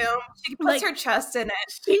volume. She puts Like her chest in it.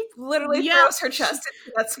 she Literally throws her chest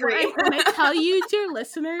into that screen. when I tell you, dear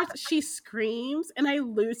listeners, she screams and I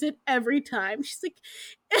lose it every time. She's like,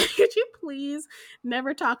 "Could you please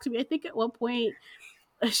never talk to me?" I think at one point,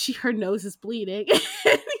 her nose is bleeding.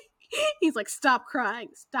 He's like, "Stop crying,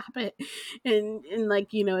 stop it," and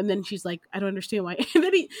like you know, and then she's like, "I don't understand why." And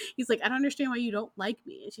then he's like, "I don't understand why you don't like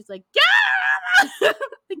me," and she's like, "Yeah."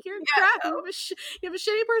 Like you're crap. No. You have a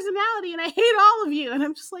shitty personality, and I hate all of you. And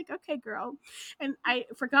I'm just like, okay, girl. And I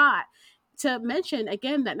forgot to mention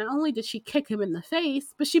again that not only did she kick him in the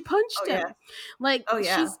face, but she punched him. Yeah. Like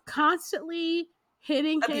she's constantly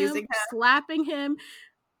hitting Abusing him, slapping him,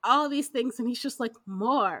 all these things, and he's just like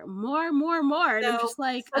more. And I'm just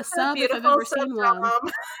like a sub if I've ever seen one.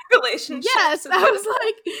 Relationship. Yes, I was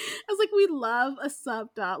like, we love a sub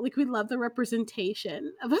dom. Like we love the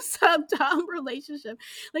representation of a sub dom relationship.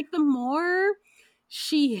 Like the more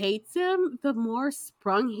she hates him, the more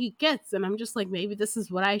sprung he gets, and I'm just like, maybe this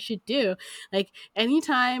is what I should do. Like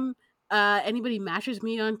anytime anybody matches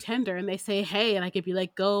me on Tinder and they say hey, and I could be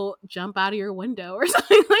like, go jump out of your window or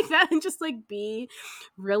something like that, and just like be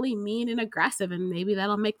really mean and aggressive, and maybe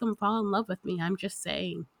that'll make them fall in love with me. I'm just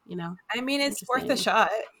saying, you know. I mean, it's worth a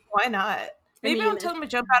shot. Why not? Maybe don't tell them to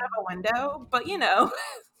jump out of a window, but you know,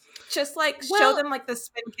 just like show them like the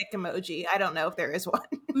spin kick emoji. I don't know if there is one.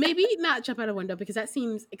 Maybe not jump out a window because that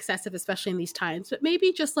seems excessive, especially in these times. But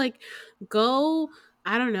maybe just like go,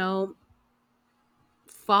 I don't know,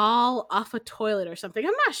 fall off a toilet or something.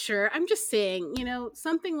 I'm not sure. I'm just saying, you know,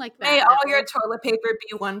 something like that. May all your toilet paper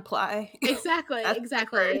be 1 ply. Exactly.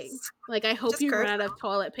 Exactly. Like I hope just you run out of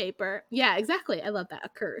toilet paper. Yeah, exactly. I love that. A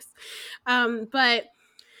curse. But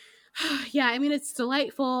yeah, I mean, it's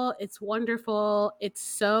delightful. It's wonderful. It's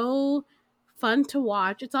so fun to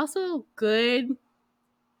watch. It's also good.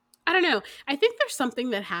 I don't know. I think there's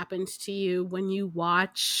something that happens to you when you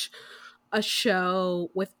watch a show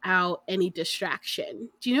without any distraction.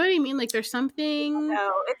 Do you know what I mean? Like there's something.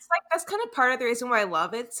 No, it's like that's kind of part of the reason why I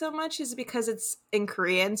love it so much is because it's in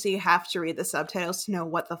Korean, so you have to read the subtitles to know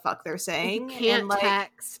what the fuck they're saying. You can't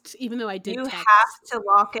text, even though I did. You text. have to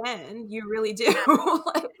lock in. You really do.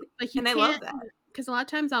 Like you and I love that because a lot of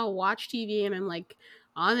times I'll watch TV and I'm like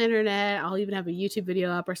on the internet. I'll even have a YouTube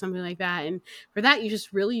video up or something like that, and for that you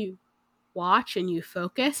just really watch and you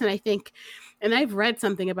focus. And I think, and I've read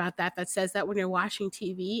something about that says that when you're watching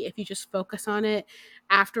TV, if you just focus on it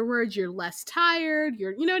afterwards, you're less tired.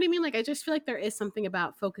 You know what I mean? Like I just feel like there is something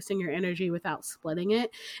about focusing your energy without splitting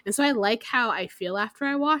it. And so I like how I feel after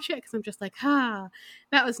I watch it because I'm just like,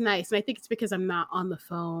 that was nice. And I think it's because I'm not on the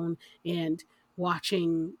phone and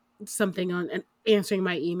watching something on and answering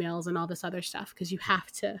my emails and all this other stuff because you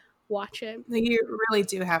have to watch it. You really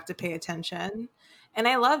do have to pay attention. And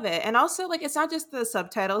I love it. And also, like, it's not just the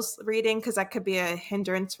subtitles reading, because that could be a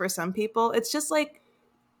hindrance for some people. It's just like,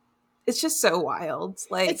 it's just so wild. It's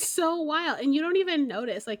Like, so wild, and you don't even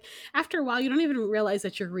notice. Like after a while, you don't even realize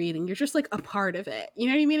that you're reading. You're just like a part of it. You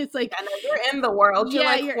know what I mean? It's like, yeah, no, you're in the world. You're yeah,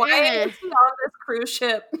 like, you're why in. is he on this cruise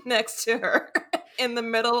ship next to her in the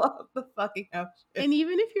middle of the fucking ocean? And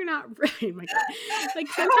even if you're not, oh my god, like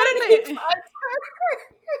How sometimes did he find her?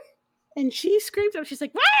 and she screams up. She's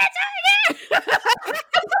like, "What?"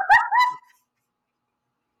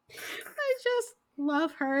 I just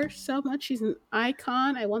love her so much. She's an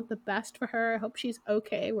icon. I want the best for her. I hope she's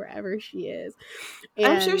okay wherever she is.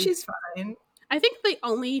 I'm sure And she's fine. I think the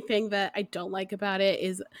only thing that I don't like about it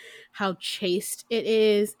is how chaste it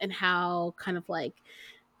is and how kind of like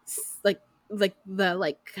the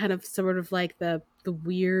like kind of sort of like the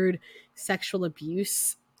weird sexual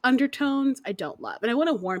abuse undertones I don't love. And I want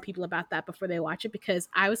to warn people about that before they watch it because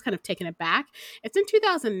I was kind of taken aback. It's in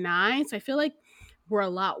 2009, so I feel like we're a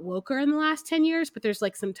lot woker in the last 10 years, but there's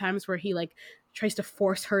like some times where he like tries to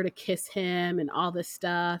force her to kiss him and all this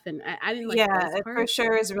stuff, and I didn't like Yeah, those it for parts.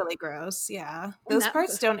 sure is really gross. Yeah. And Those that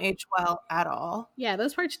parts don't age well at all. yeah,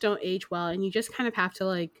 those parts don't age well, and you just kind of have to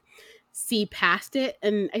like see past it.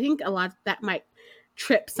 And I think a lot that might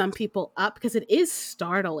trip some people up because it is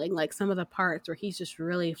startling, like some of the parts where he's just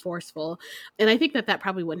really forceful. And I think that that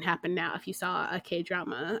probably wouldn't happen now if you saw a K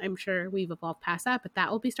drama. I'm sure we've evolved past that, but that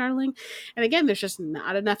will be startling. And again, there's just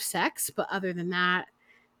not enough sex, but other than that,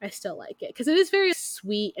 I still like it because it is very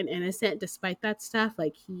sweet and innocent despite that stuff.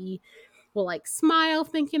 Like he will like smile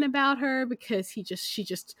thinking about her because she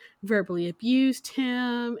just verbally abused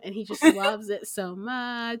him and he just loves it so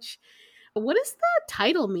much. What does the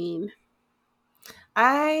title mean?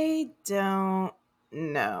 I don't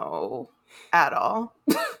know at all.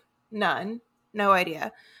 None. No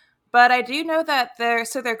idea. But I do know that they're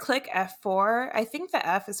click F4. I think the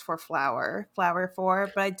F is for flower, flower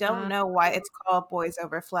 4, but I don't know why it's called Boys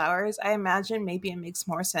Over Flowers. I imagine maybe it makes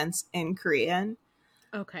more sense in Korean.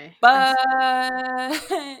 Okay. But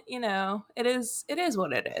it is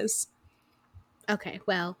what it is. Okay.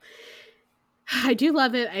 Well, I do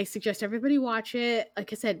love it. I suggest everybody watch it.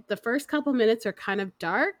 Like I said, the first couple minutes are kind of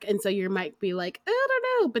dark, and so you might be like, I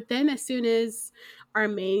don't know. But then as soon as our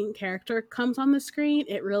main character comes on the screen,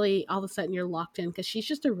 it really all of a sudden you're locked in because she's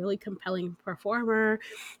just a really compelling performer.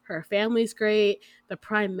 Her family's great. The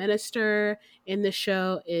prime minister in the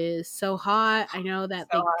show is so hot. I know that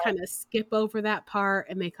So they kind of skip over that part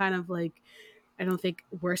and they kind of like I don't think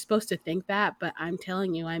we're supposed to think that, but I'm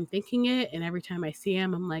telling you, I'm thinking it. And every time I see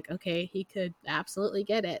him, I'm like, okay, he could absolutely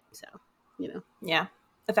get it. So, you know, yeah,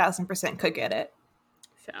 1,000% could get it.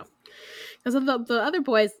 so because of the other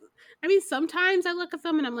boys, I mean, sometimes I look at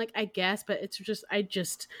them and I'm like, I guess, but it's just,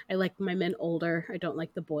 I like my men older. I don't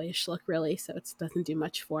like the boyish look really. So it doesn't do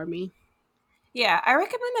much for me. Yeah, I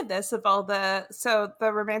recommended this of all the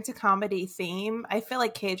romantic comedy theme. I feel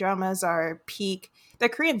like K dramas are peak. They're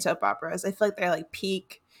Korean soap operas. I feel like they're like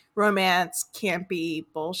peak romance, campy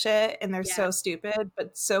bullshit, and they're Yeah. so stupid,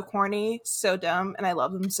 but so corny, so dumb, and I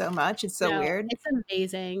love them so much. It's so No, weird. it's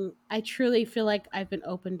amazing. I truly feel like I've been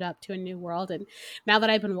opened up to a new world. And now that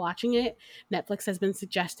I've been watching it, Netflix has been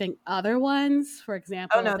suggesting other ones. For Oh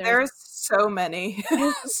example, no, there's so many,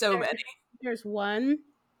 there's, so there, many. there's one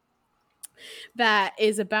that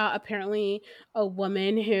is about apparently a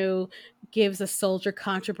woman who gives a soldier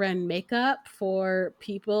contraband makeup for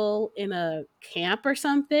people in a camp or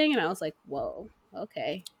something. And I was like, whoa,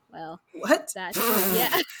 okay. Well, What? that's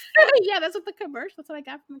yeah. Yeah, that's what the commercial that's what I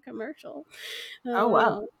got from the commercial. Oh wow.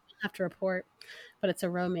 I'll have to report. But it's a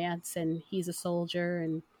romance and he's a soldier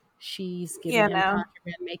and she's giving Yeah, him no.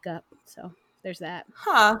 contraband makeup. So there's that.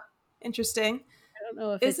 Huh. Interesting. I don't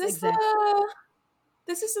know if Is it's this exact.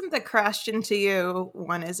 this isn't the Crashed Into You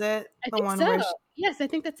one, is it? I The think one so. where Yes, I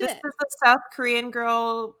think that's this it. is the South Korean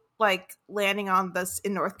girl like landing on this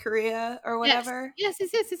in North Korea or Yes. whatever. Yes.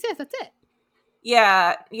 That's it.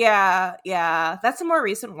 Yeah, yeah, yeah. That's a more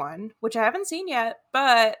recent one, which I haven't seen yet.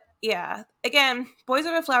 But yeah, again, Boys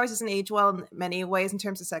Over Flowers doesn't age well in many ways in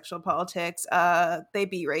terms of sexual politics. They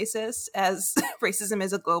be racist, as racism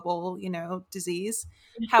is a global, disease.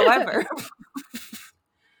 However,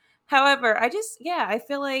 however, I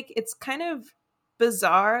feel like it's kind of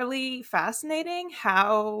bizarrely fascinating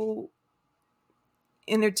how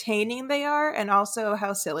entertaining they are and also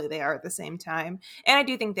how silly they are at the same time. And I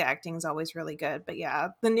do think the acting is always really good. But yeah,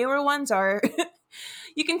 the newer ones are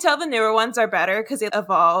You can tell the newer ones are better because they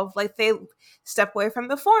evolve. Like they step away from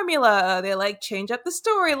the formula. They like change up the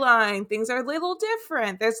storyline. Things are a little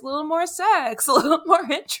different. There's a little more sex, a little more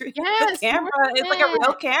intrigue. Yes, The camera more is like a real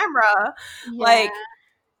sex. camera. Yeah. Like,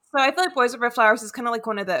 so I feel like Boys Over Flowers is kind of like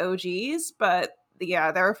one of the OGs, but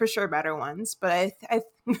yeah, there are for sure better ones. But I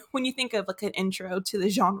when you think of like an intro to the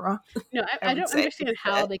genre, No, I I would don't say understand it's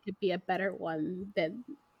how it. they could be a better one than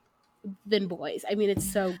Boys. I mean,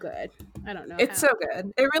 it's so good. I don't know It's how. so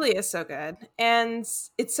good. It really is so good. And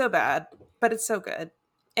it's so bad, but it's so good.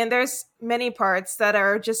 And there's many parts that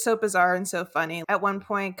are just so bizarre and so funny. At one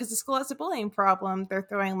point, because the school has a bullying problem, they're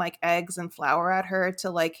throwing like eggs and flour at her to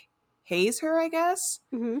like haze her, I guess.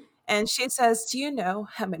 Hmm. And she says, "Do you know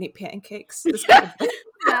how many pancakes this could have been?"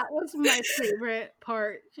 That was my favorite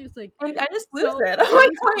part. She was like, And I just lose so it. I'm like,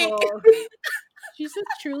 wasteful. wait. She's just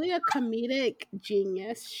truly a comedic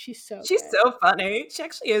genius. She's so She's good. so funny. She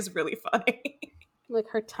actually is really funny. Like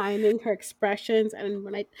her timing, her expressions, and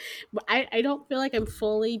I don't feel like I'm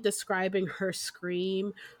fully describing her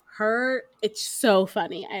scream. It's so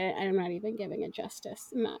funny. I'm not even giving it justice.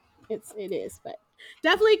 Not it is, but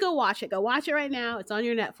definitely go watch it. Go watch it right now. It's on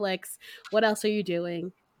your Netflix. What else are you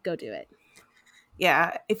doing? Go do it.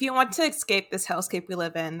 Yeah, if you want to escape this hellscape we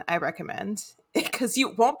live in, I recommend Yeah. because you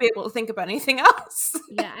won't be able to think about anything else.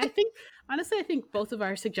 Yeah, honestly, I think both of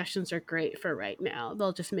our suggestions are great for right now.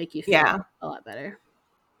 They'll just make you feel Yeah. a lot better.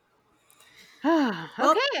 Well,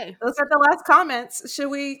 Okay. those are the last comments. Should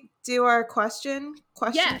we do our question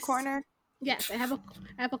Yes. corner? Yes, I have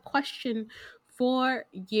a question for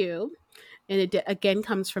you, and it again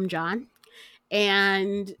comes from John.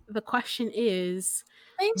 And the question is,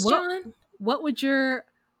 Thanks, what John. what would your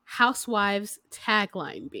housewives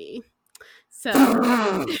tagline be? So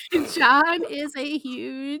John is a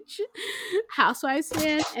huge Housewives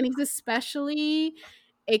fan, and he's especially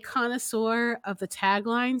a connoisseur of the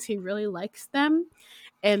taglines. He really likes them.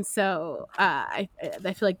 And so I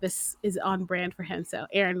feel like this is on brand for him. So,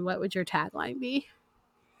 Aaron, what would your tagline be?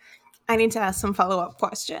 I need to ask some follow-up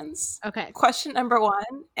questions. Okay. Question number 1,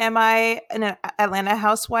 am I an Atlanta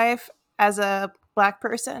housewife as a Black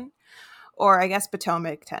person? Or I guess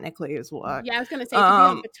Potomac technically is what. Yeah, I was gonna say it could be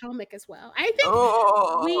on Potomac as well. I think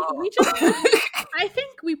we just I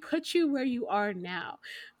think we put you where you are now.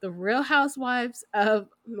 The Real Housewives of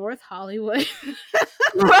North Hollywood. I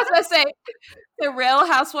was gonna say the Real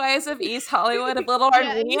Housewives of East Hollywood of Little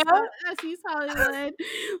Armenia. East Hollywood,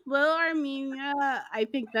 Little Armenia. I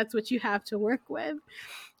think that's what you have to work with.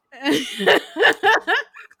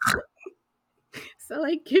 So,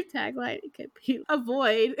 like, your tagline it could be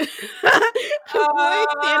avoid Santa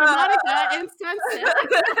Monica and Sunset.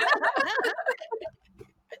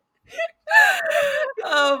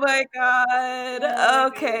 Oh my god.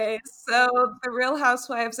 Okay. So the Real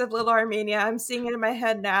Housewives of Little Armenia. I'm seeing it in my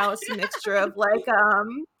head now. It's a mixture of like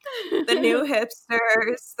the new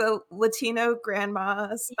hipsters, the Latino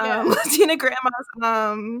grandmas, Yeah. Latina grandmas.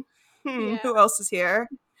 Yeah. Who else is here?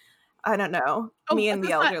 I don't know. Me and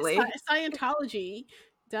the elderly. Scientology.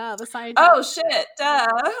 Duh, the Scientology. Oh shit, duh.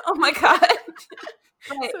 Oh my god.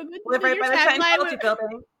 Right. So Live right by the Scientology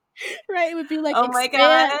building. Right, it would be like, oh my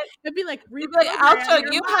god, it'd be like, I'll show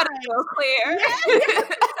you how to go clear.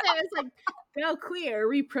 Yeah. It's like, go clear,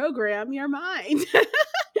 reprogram your mind.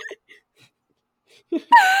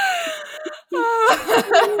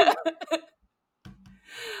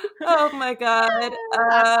 Oh my god,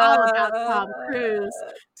 I'm all about Tom Cruise.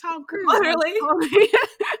 Tom Cruise, literally.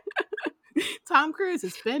 Tom Cruise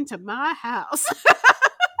has been to my house.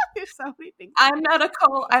 There's so many things. I'm not a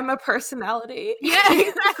cult, I'm a personality. Yeah,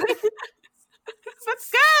 exactly.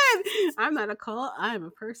 That's good. I'm not a cult, I'm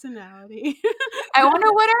a personality. I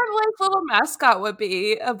wonder what our like little mascot would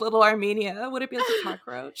be of Little Armenia. Would it be like a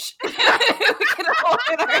cockroach? We can hold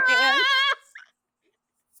it in our hands.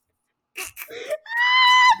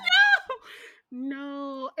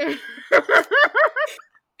 No.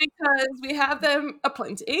 Because we have them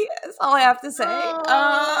aplenty. That's all I have to say.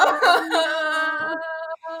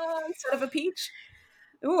 Instead of a peach.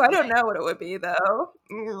 Ooh, I don't know what it would be though.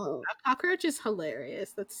 A cockroach is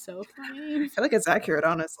hilarious. That's so funny. I feel like it's accurate,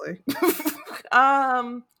 honestly.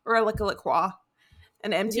 Or like a LaCroix.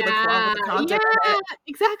 An empty LaCroix with a condom in it.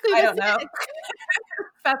 Exactly. I don't know.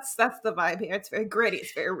 That's the vibe here. It's very gritty.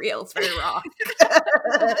 It's very real. It's very raw.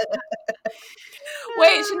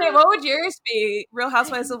 Wait, Sinead, what would yours be? Real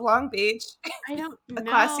Housewives of Long Beach. I don't know. A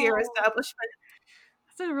classier establishment.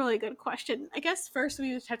 That's a really good question. I guess first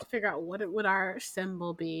we just have to figure out what would our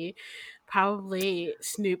symbol be. Probably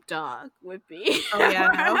Snoop Dogg would be. Oh yeah,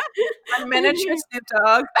 no. A miniature Snoop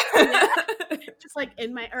Dogg. Yeah. just like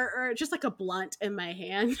in my or just like a blunt in my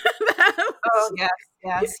hand. Oh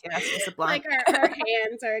yes, just a blunt. Like our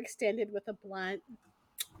hands are extended with a blunt.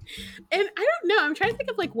 And I don't know. I'm trying to think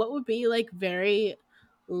of like what would be like very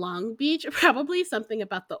Long Beach. Probably something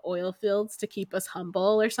about the oil fields to keep us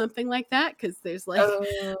humble or something like that. Because there's like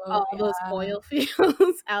Oh all those yeah, oil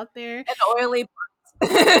fields out there. an oily.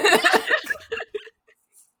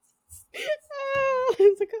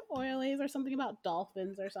 It's like oilies or something about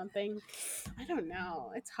dolphins or something. I don't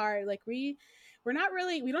know. It's hard. Like we're not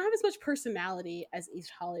really, we don't have as much personality as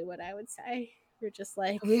East Hollywood, I would say. We're just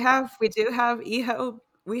like we do have EHO.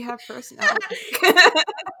 We have personality.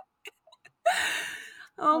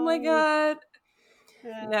 Oh my god.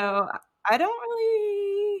 No, I don't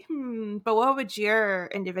really. But what would your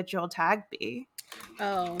individual tag be?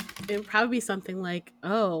 Oh, it would probably be something like,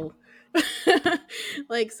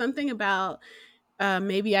 like something about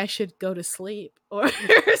maybe I should go to sleep or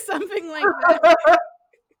something like that.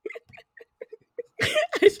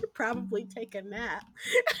 I should probably take a nap.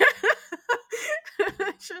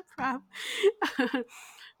 I should probably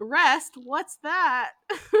rest. What's that?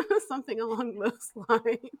 Something along those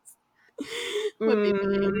lines would be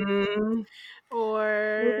me.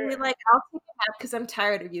 Or Maybe like I'll take a nap because I'm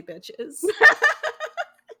tired of you bitches.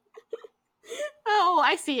 oh,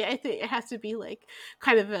 I see. I think it has to be like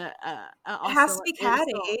kind of a It has to also be an insult.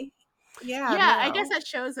 catty. Yeah, Yeah, I guess no. that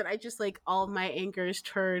shows that I just like all my anger is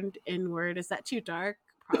turned inward. Is that too dark?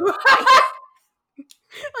 Probably.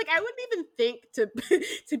 Like I wouldn't even think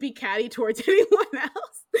to be catty towards anyone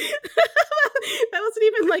else. That wasn't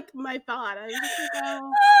even like my thought. I was just like,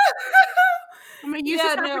 oh, I'm gonna use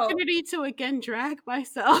this opportunity to again drag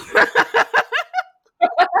myself.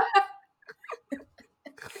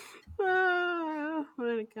 Oh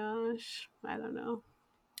my gosh, I don't know.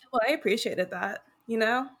 Well, I appreciated that. You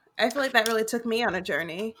know, I feel like that really took me on a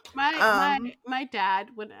journey. My dad,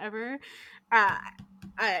 whenever uh,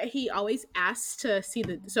 he always asks to see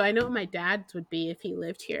the. So I know what my dad's would be if he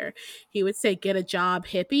lived here. He would say, "Get a job,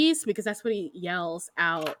 hippies," because that's what he yells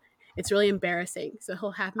out. It's really embarrassing. So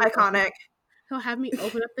he'll have me Iconic. He'll have me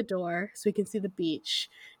open up the door so he can see the beach,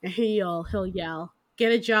 and he'll yell,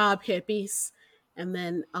 "Get a job, hippies." And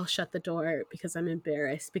then I'll shut the door because I'm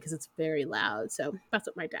embarrassed because it's very loud. So that's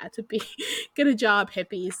what my dad would be. Get a job,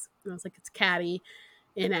 hippies. And I was like, it's catty,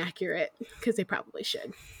 inaccurate, because they probably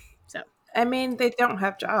should. So I mean, they don't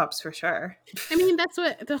have jobs for sure. I mean, that's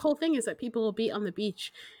what the whole thing is, that people will be on the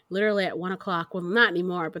beach literally at 1:00. Well, not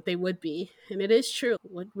anymore, but they would be. And it is true.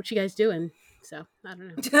 What you guys doing? So I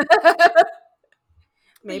don't know.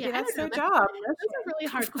 Maybe Yeah, that's their That's job. a really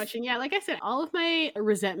hard question. Yeah, like I said, all of my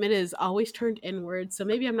resentment is always turned inward. So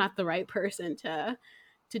maybe I'm not the right person to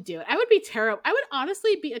do it. I would be terrible. I would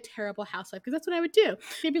honestly be a terrible housewife because that's what I would do.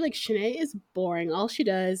 Maybe like Shanae is boring. All she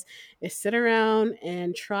does is sit around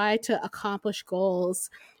and try to accomplish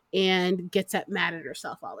goals and gets mad at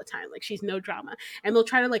herself all the time. Like she's no drama. And they'll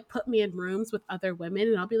try to like put me in rooms with other women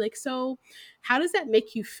and I'll be like, so how does that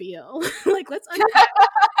make you feel? Like let's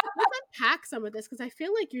unpack some of this because I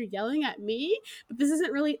feel like you're yelling at me, but this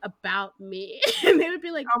isn't really about me. And they would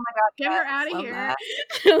be like, Oh my god, get her out of here.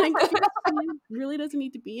 Like she really doesn't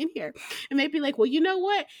need to be in here. And they'd be like, well, you know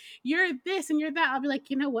what? You're this and you're that. I'll be like,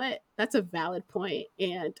 you know what? That's a valid point.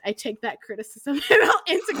 And I take that criticism and I'll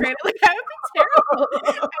integrate it. Like I would be terrible.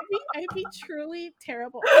 I'd be truly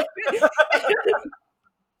terrible. I'd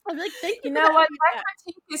be like, thank you. You know what? My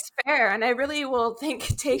critique is fair, and I really will take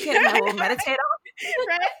it and I will meditate on it.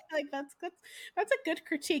 Right? Like that's good. That's a good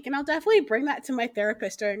critique, and I'll definitely bring that to my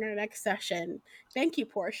therapist during our next session. Thank you,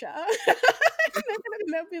 Portia.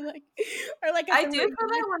 They'll be like, or like I do feel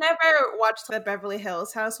like whenever I watch the Beverly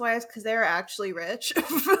Hills Housewives because they're actually rich,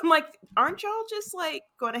 I'm like, aren't y'all just like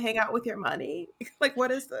going to hang out with your money? Like,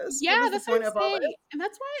 what is this? Yeah, what that's what I'm saying, and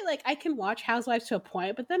that's why like I can watch Housewives to a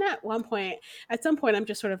point, but then at some point, I'm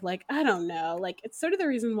just sort of like, I don't know. Like it's sort of the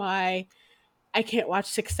reason why I can't watch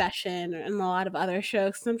Succession and a lot of other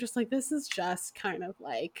shows. I'm just like, this is just kind of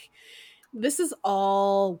like, this is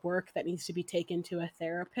all work that needs to be taken to a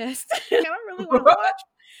therapist. I don't really want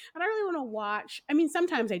to watch. I mean,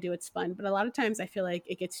 sometimes I do. It's fun, but a lot of times I feel like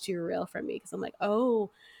it gets too real for me because I'm like,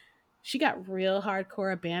 oh, she got real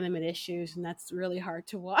hardcore abandonment issues, and that's really hard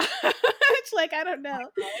to watch. Like I don't know.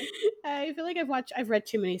 I feel like I've read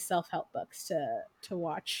too many self-help books to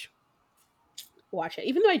watch it,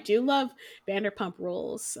 even though I do love Vanderpump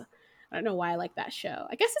Rules. I don't know why I like that show.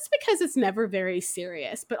 I guess it's because it's never very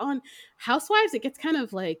serious, but on Housewives it gets kind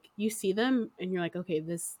of like you see them and you're like, okay,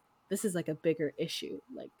 this is like a bigger issue,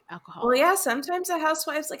 like alcohol. Well, yeah, sometimes the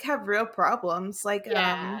housewives like have real problems. Like,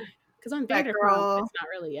 Yeah. Because on That Vanderpump, girl it's not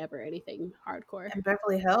really ever anything hardcore. in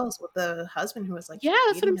Beverly Hills with the husband who was like Yeah,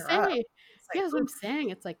 that's what beating I'm her up. saying. It's like, Yeah, that's what I'm oof, saying.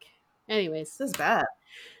 It's like, anyways, this is bad.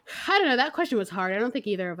 I don't know. That question was hard. I don't think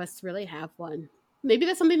either of us really have one. Maybe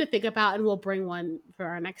that's something to think about, and we'll bring one for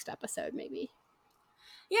our next episode, maybe.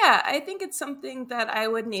 Yeah, I think it's something that I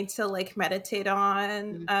would need to like meditate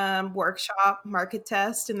on, workshop, market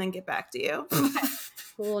test, and then get back to you. Okay.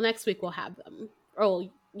 Well, next week we'll have them. Oh,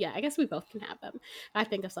 yeah, I guess we both can have them. I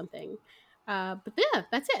think of something. But yeah,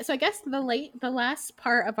 that's it. So I guess the last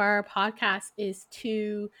part of our podcast is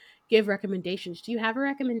to give recommendations. Do you have a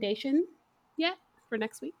recommendation yet for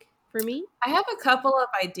next week for me? I have a couple of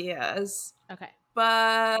ideas, Okay.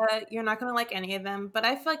 but you're not going to like any of them. But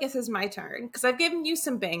I feel like this is my turn because I've given you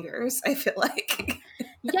some bangers, I feel like.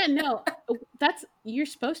 Yeah, no, we're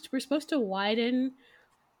supposed to widen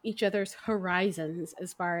each other's horizons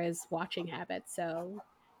as far as watching habits. So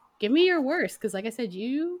give me your worst, because like I said,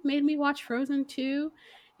 you made me watch Frozen 2,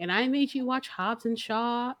 and I made you watch Hobbs and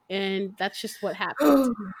Shaw, and that's just what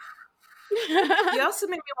happened. You also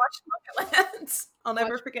made me watch Nomadlands. I'll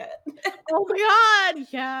never forget. Oh my god!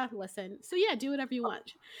 Yeah, listen. So yeah, do whatever you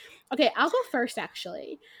want. Okay, I'll go first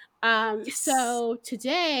actually. Yes. So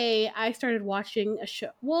today I started watching a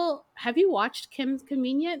show. Well, have you watched Kim's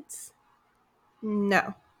Convenience?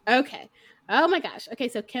 No. Okay. Oh my gosh. Okay,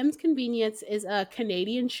 so Kim's Convenience is a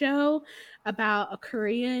Canadian show about a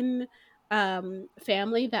Korean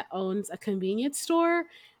family that owns a convenience store.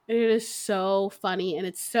 And it is so funny and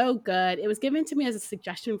it's so good. It was given to me as a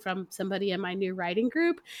suggestion from somebody in my new writing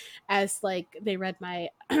group, as like they read my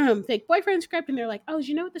fake boyfriend script and they're like, "Oh, do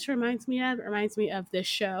you know what this reminds me of? It reminds me of this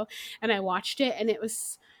show." And I watched it and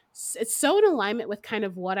it's so in alignment with kind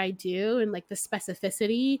of what I do and like the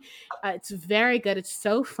specificity. It's very good. It's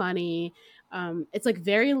so funny. It's like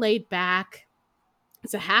very laid back.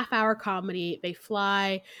 It's a half-hour comedy. They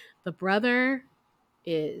fly. The brother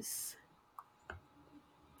is,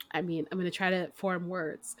 I mean, I'm going to try to form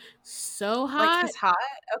words. So hot. Like he's hot?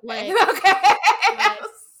 Okay. Like, okay. like,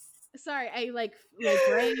 sorry, I like my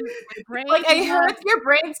brain. Like I heard your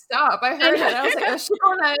brain stop. I heard it. I was like, is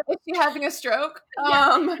she having a stroke?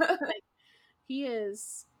 Yeah. Like, he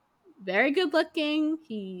is very good looking.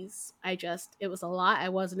 It was a lot. I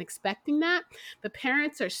wasn't expecting that. The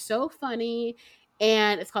parents are so funny,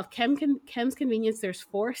 and it's called Kim's Convenience. There's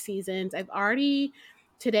 4 seasons. I've already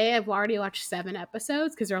watched 7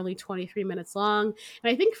 episodes because they're only 23 minutes long.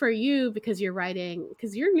 And I think for you, because you're writing,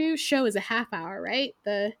 because your new show is a half hour, right?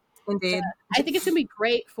 Indeed. I think it's gonna be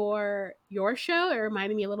great for your show. It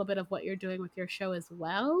reminded me a little bit of what you're doing with your show as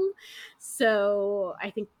well. So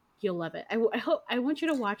I think you'll love it. I want you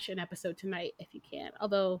to watch an episode tonight if you can.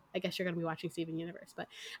 Although I guess you're gonna be watching Steven Universe, but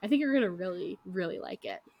I think you're gonna really, really like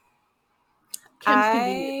it.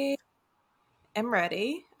 I am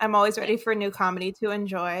ready. I'm always ready for a new comedy to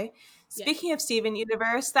enjoy. Speaking of Steven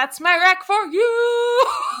Universe, that's my rec for you.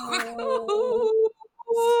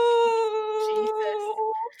 Oh,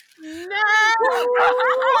 Jesus. No!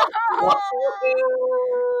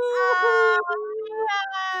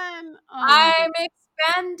 I'm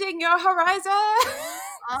expanding your horizon.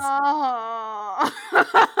 Oh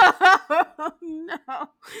no! Now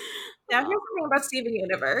here's the thing about Steven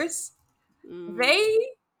Universe.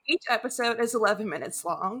 Each episode is 11 minutes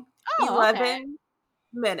long. 11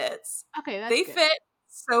 minutes. Okay, that's they good. fit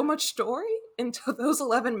so much story into those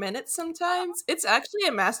 11 minutes sometimes. It's actually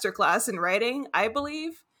a masterclass in writing, I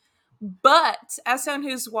believe. But as someone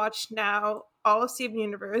who's watched now all of Steven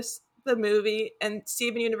Universe, the movie, and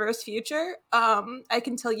Steven Universe Future, I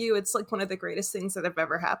can tell you it's like one of the greatest things that have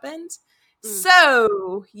ever happened.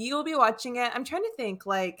 So you'll be watching it. I'm trying to think,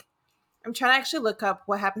 like, I'm trying to actually look up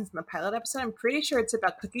what happens in the pilot episode. I'm pretty sure it's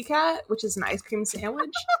about Cookie Cat, which is an ice cream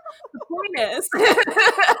sandwich. The point is...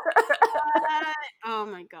 oh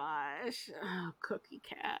my gosh. Oh, Cookie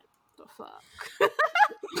Cat. The fuck?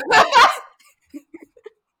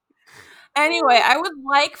 Anyway, I would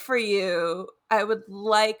like for you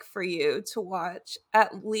to watch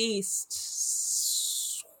at least...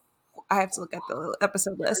 I have to look at the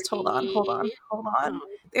episode list. Hold on.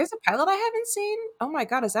 There's a pilot I haven't seen. Oh my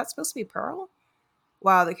god, is that supposed to be Pearl?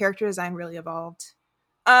 Wow, the character design really evolved.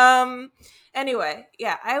 Anyway,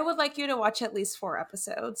 yeah, I would like you to watch at least 4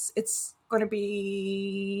 episodes. It's going to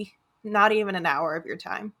be not even an hour of your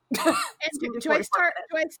time. Do I start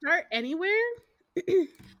anywhere?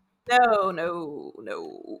 No.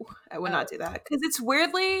 I would not do that because it's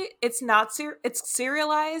not it's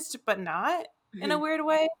serialized, but not in a weird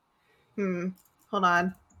way. Hold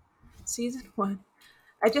on. Season 1.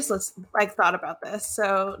 I just thought about this,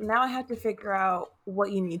 so now I have to figure out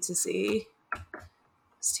what you need to see.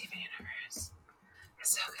 Steven Universe.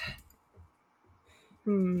 It's so good.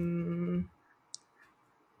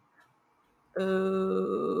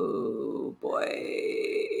 Oh boy.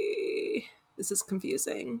 This is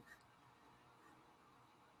confusing.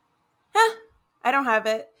 I don't have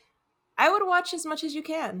it. I would watch as much as you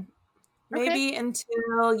can. Maybe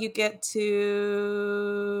until you get to...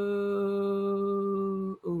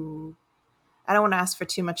 Ooh. I don't want to ask for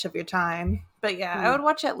too much of your time. But yeah, I would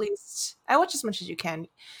watch I watch as much as you can.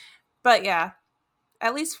 But yeah,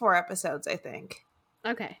 at least 4 episodes, I think.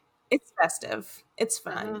 Okay. It's festive. It's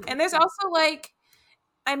fun. And there's also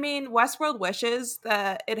Westworld wishes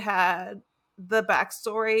that it had the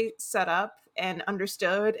backstory set up and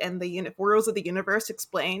understood and the rules of the universe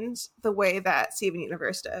explained the way that Steven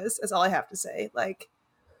Universe does, is all I have to say.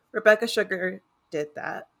 Rebecca Sugar did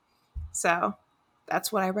that. So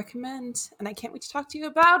that's what I recommend. And I can't wait to talk to you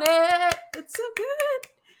about it. It's so good.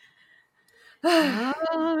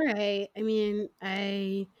 All right.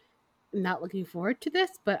 I'm not looking forward to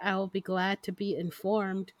this, but I will be glad to be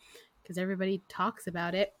informed because everybody talks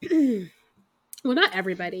about it. Well, not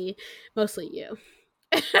everybody, mostly you.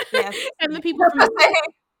 Yes. And the people from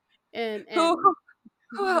and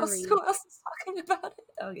who else is talking about it?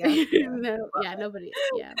 Oh yeah. Nobody.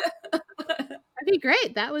 Yeah. Okay,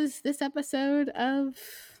 great. That was this episode of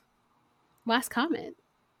Last Comment.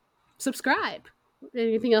 Subscribe.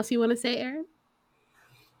 Anything else you want to say, Erin?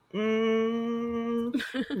 No.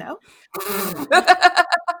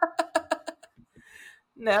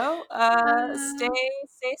 No.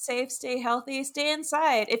 Stay safe, stay healthy, stay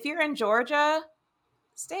inside. If you're in Georgia,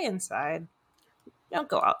 stay inside. Don't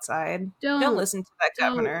go outside. Don't listen to that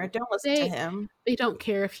governor. Don't listen to him. They don't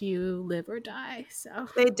care if you live or die. So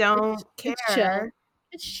they don't care.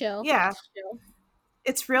 It's chill. Yeah.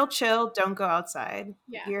 It's real chill. Don't go outside.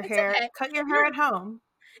 Yeah. Cut your hair at home.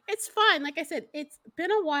 It's fine. Like I said, it's been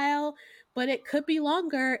a while, but it could be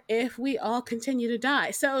longer if we all continue to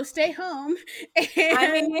die. So stay home.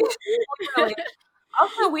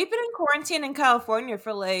 Also, we've been in quarantine in California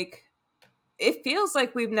for it feels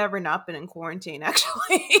like we've never not been in quarantine,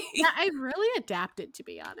 actually. Yeah, I've really adapted, to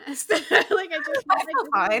be honest. I feel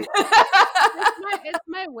fine. It's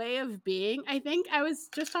my way of being. I think I was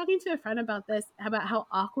just talking to a friend about this, about how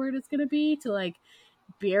awkward it's going to be to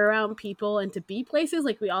be around people and to be places.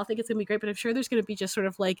 We all think it's going to be great, but I'm sure there's going to be just sort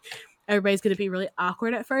of everybody's going to be really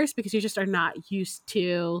awkward at first because you just are not used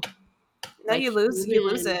to. No, you lose it.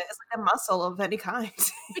 It's like a muscle of any kind.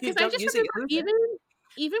 Because I just remember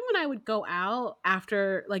even when I would go out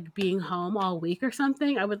after being home all week or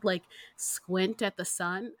something, I would squint at the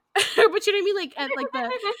sun. But you know what I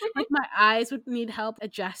mean? My eyes would need help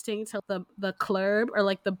adjusting to the club or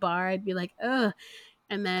the bar. I'd be like, ugh.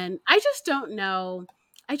 And then I just don't know.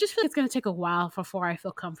 I just feel like it's going to take a while before I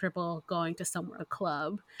feel comfortable going to a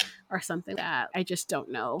club or something like that. I just don't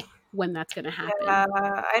know when that's going to happen.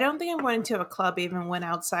 I don't think I'm going to a club even when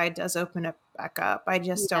outside does open it back up. I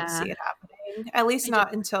just don't see it happening. At least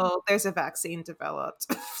not until there's a vaccine developed.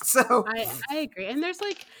 So I agree. And there's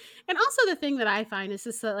and also the thing that I find is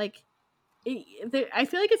just that I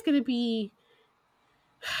feel like it's going to be,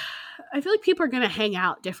 I feel like people are going to hang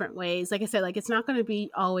out different ways. Like I said, it's not going to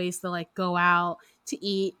be always the go out to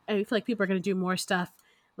eat. I feel like people are going to do more stuff.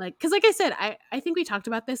 Because like I said, I think we talked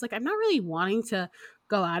about this. I'm not really wanting to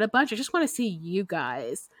go out a bunch. I just want to see you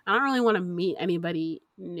guys. I don't really want to meet anybody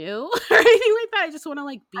new or anything like that. I just want to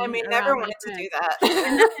be never wanted to do that.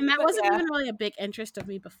 and that wasn't even really a big interest of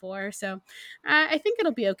me before. So I think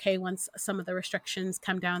it'll be okay once some of the restrictions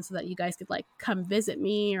come down so that you guys could come visit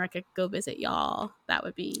me or I could go visit y'all. That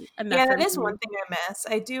would be enough. Yeah, that is one thing I miss.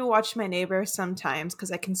 I do watch my neighbors sometimes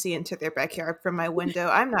because I can see into their backyard from my window.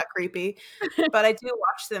 I'm not creepy, but I do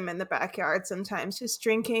watch them in the backyard sometimes just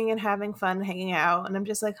drinking and having fun, hanging out. And I'm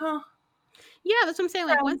just like, huh. Yeah, that's what I'm saying.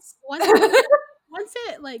 Once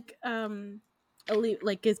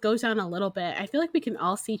it goes down a little bit, I feel like we can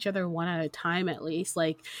all see each other one at a time at least.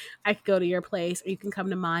 I could go to your place or you can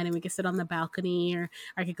come to mine and we can sit on the balcony, or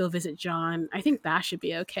I could go visit John. I think that should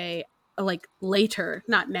be okay. Later,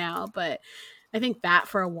 not now, but I think that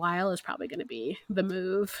for a while is probably going to be the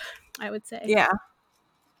move, I would say.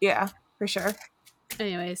 Yeah, for sure.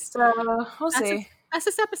 Anyways, so we'll see. That's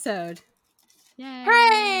this episode. Yay!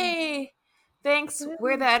 Hooray! Thanks. Woo.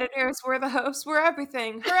 We're the editors. We're the hosts. We're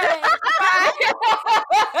everything. Hooray!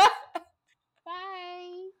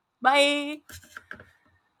 Bye. Bye. Bye.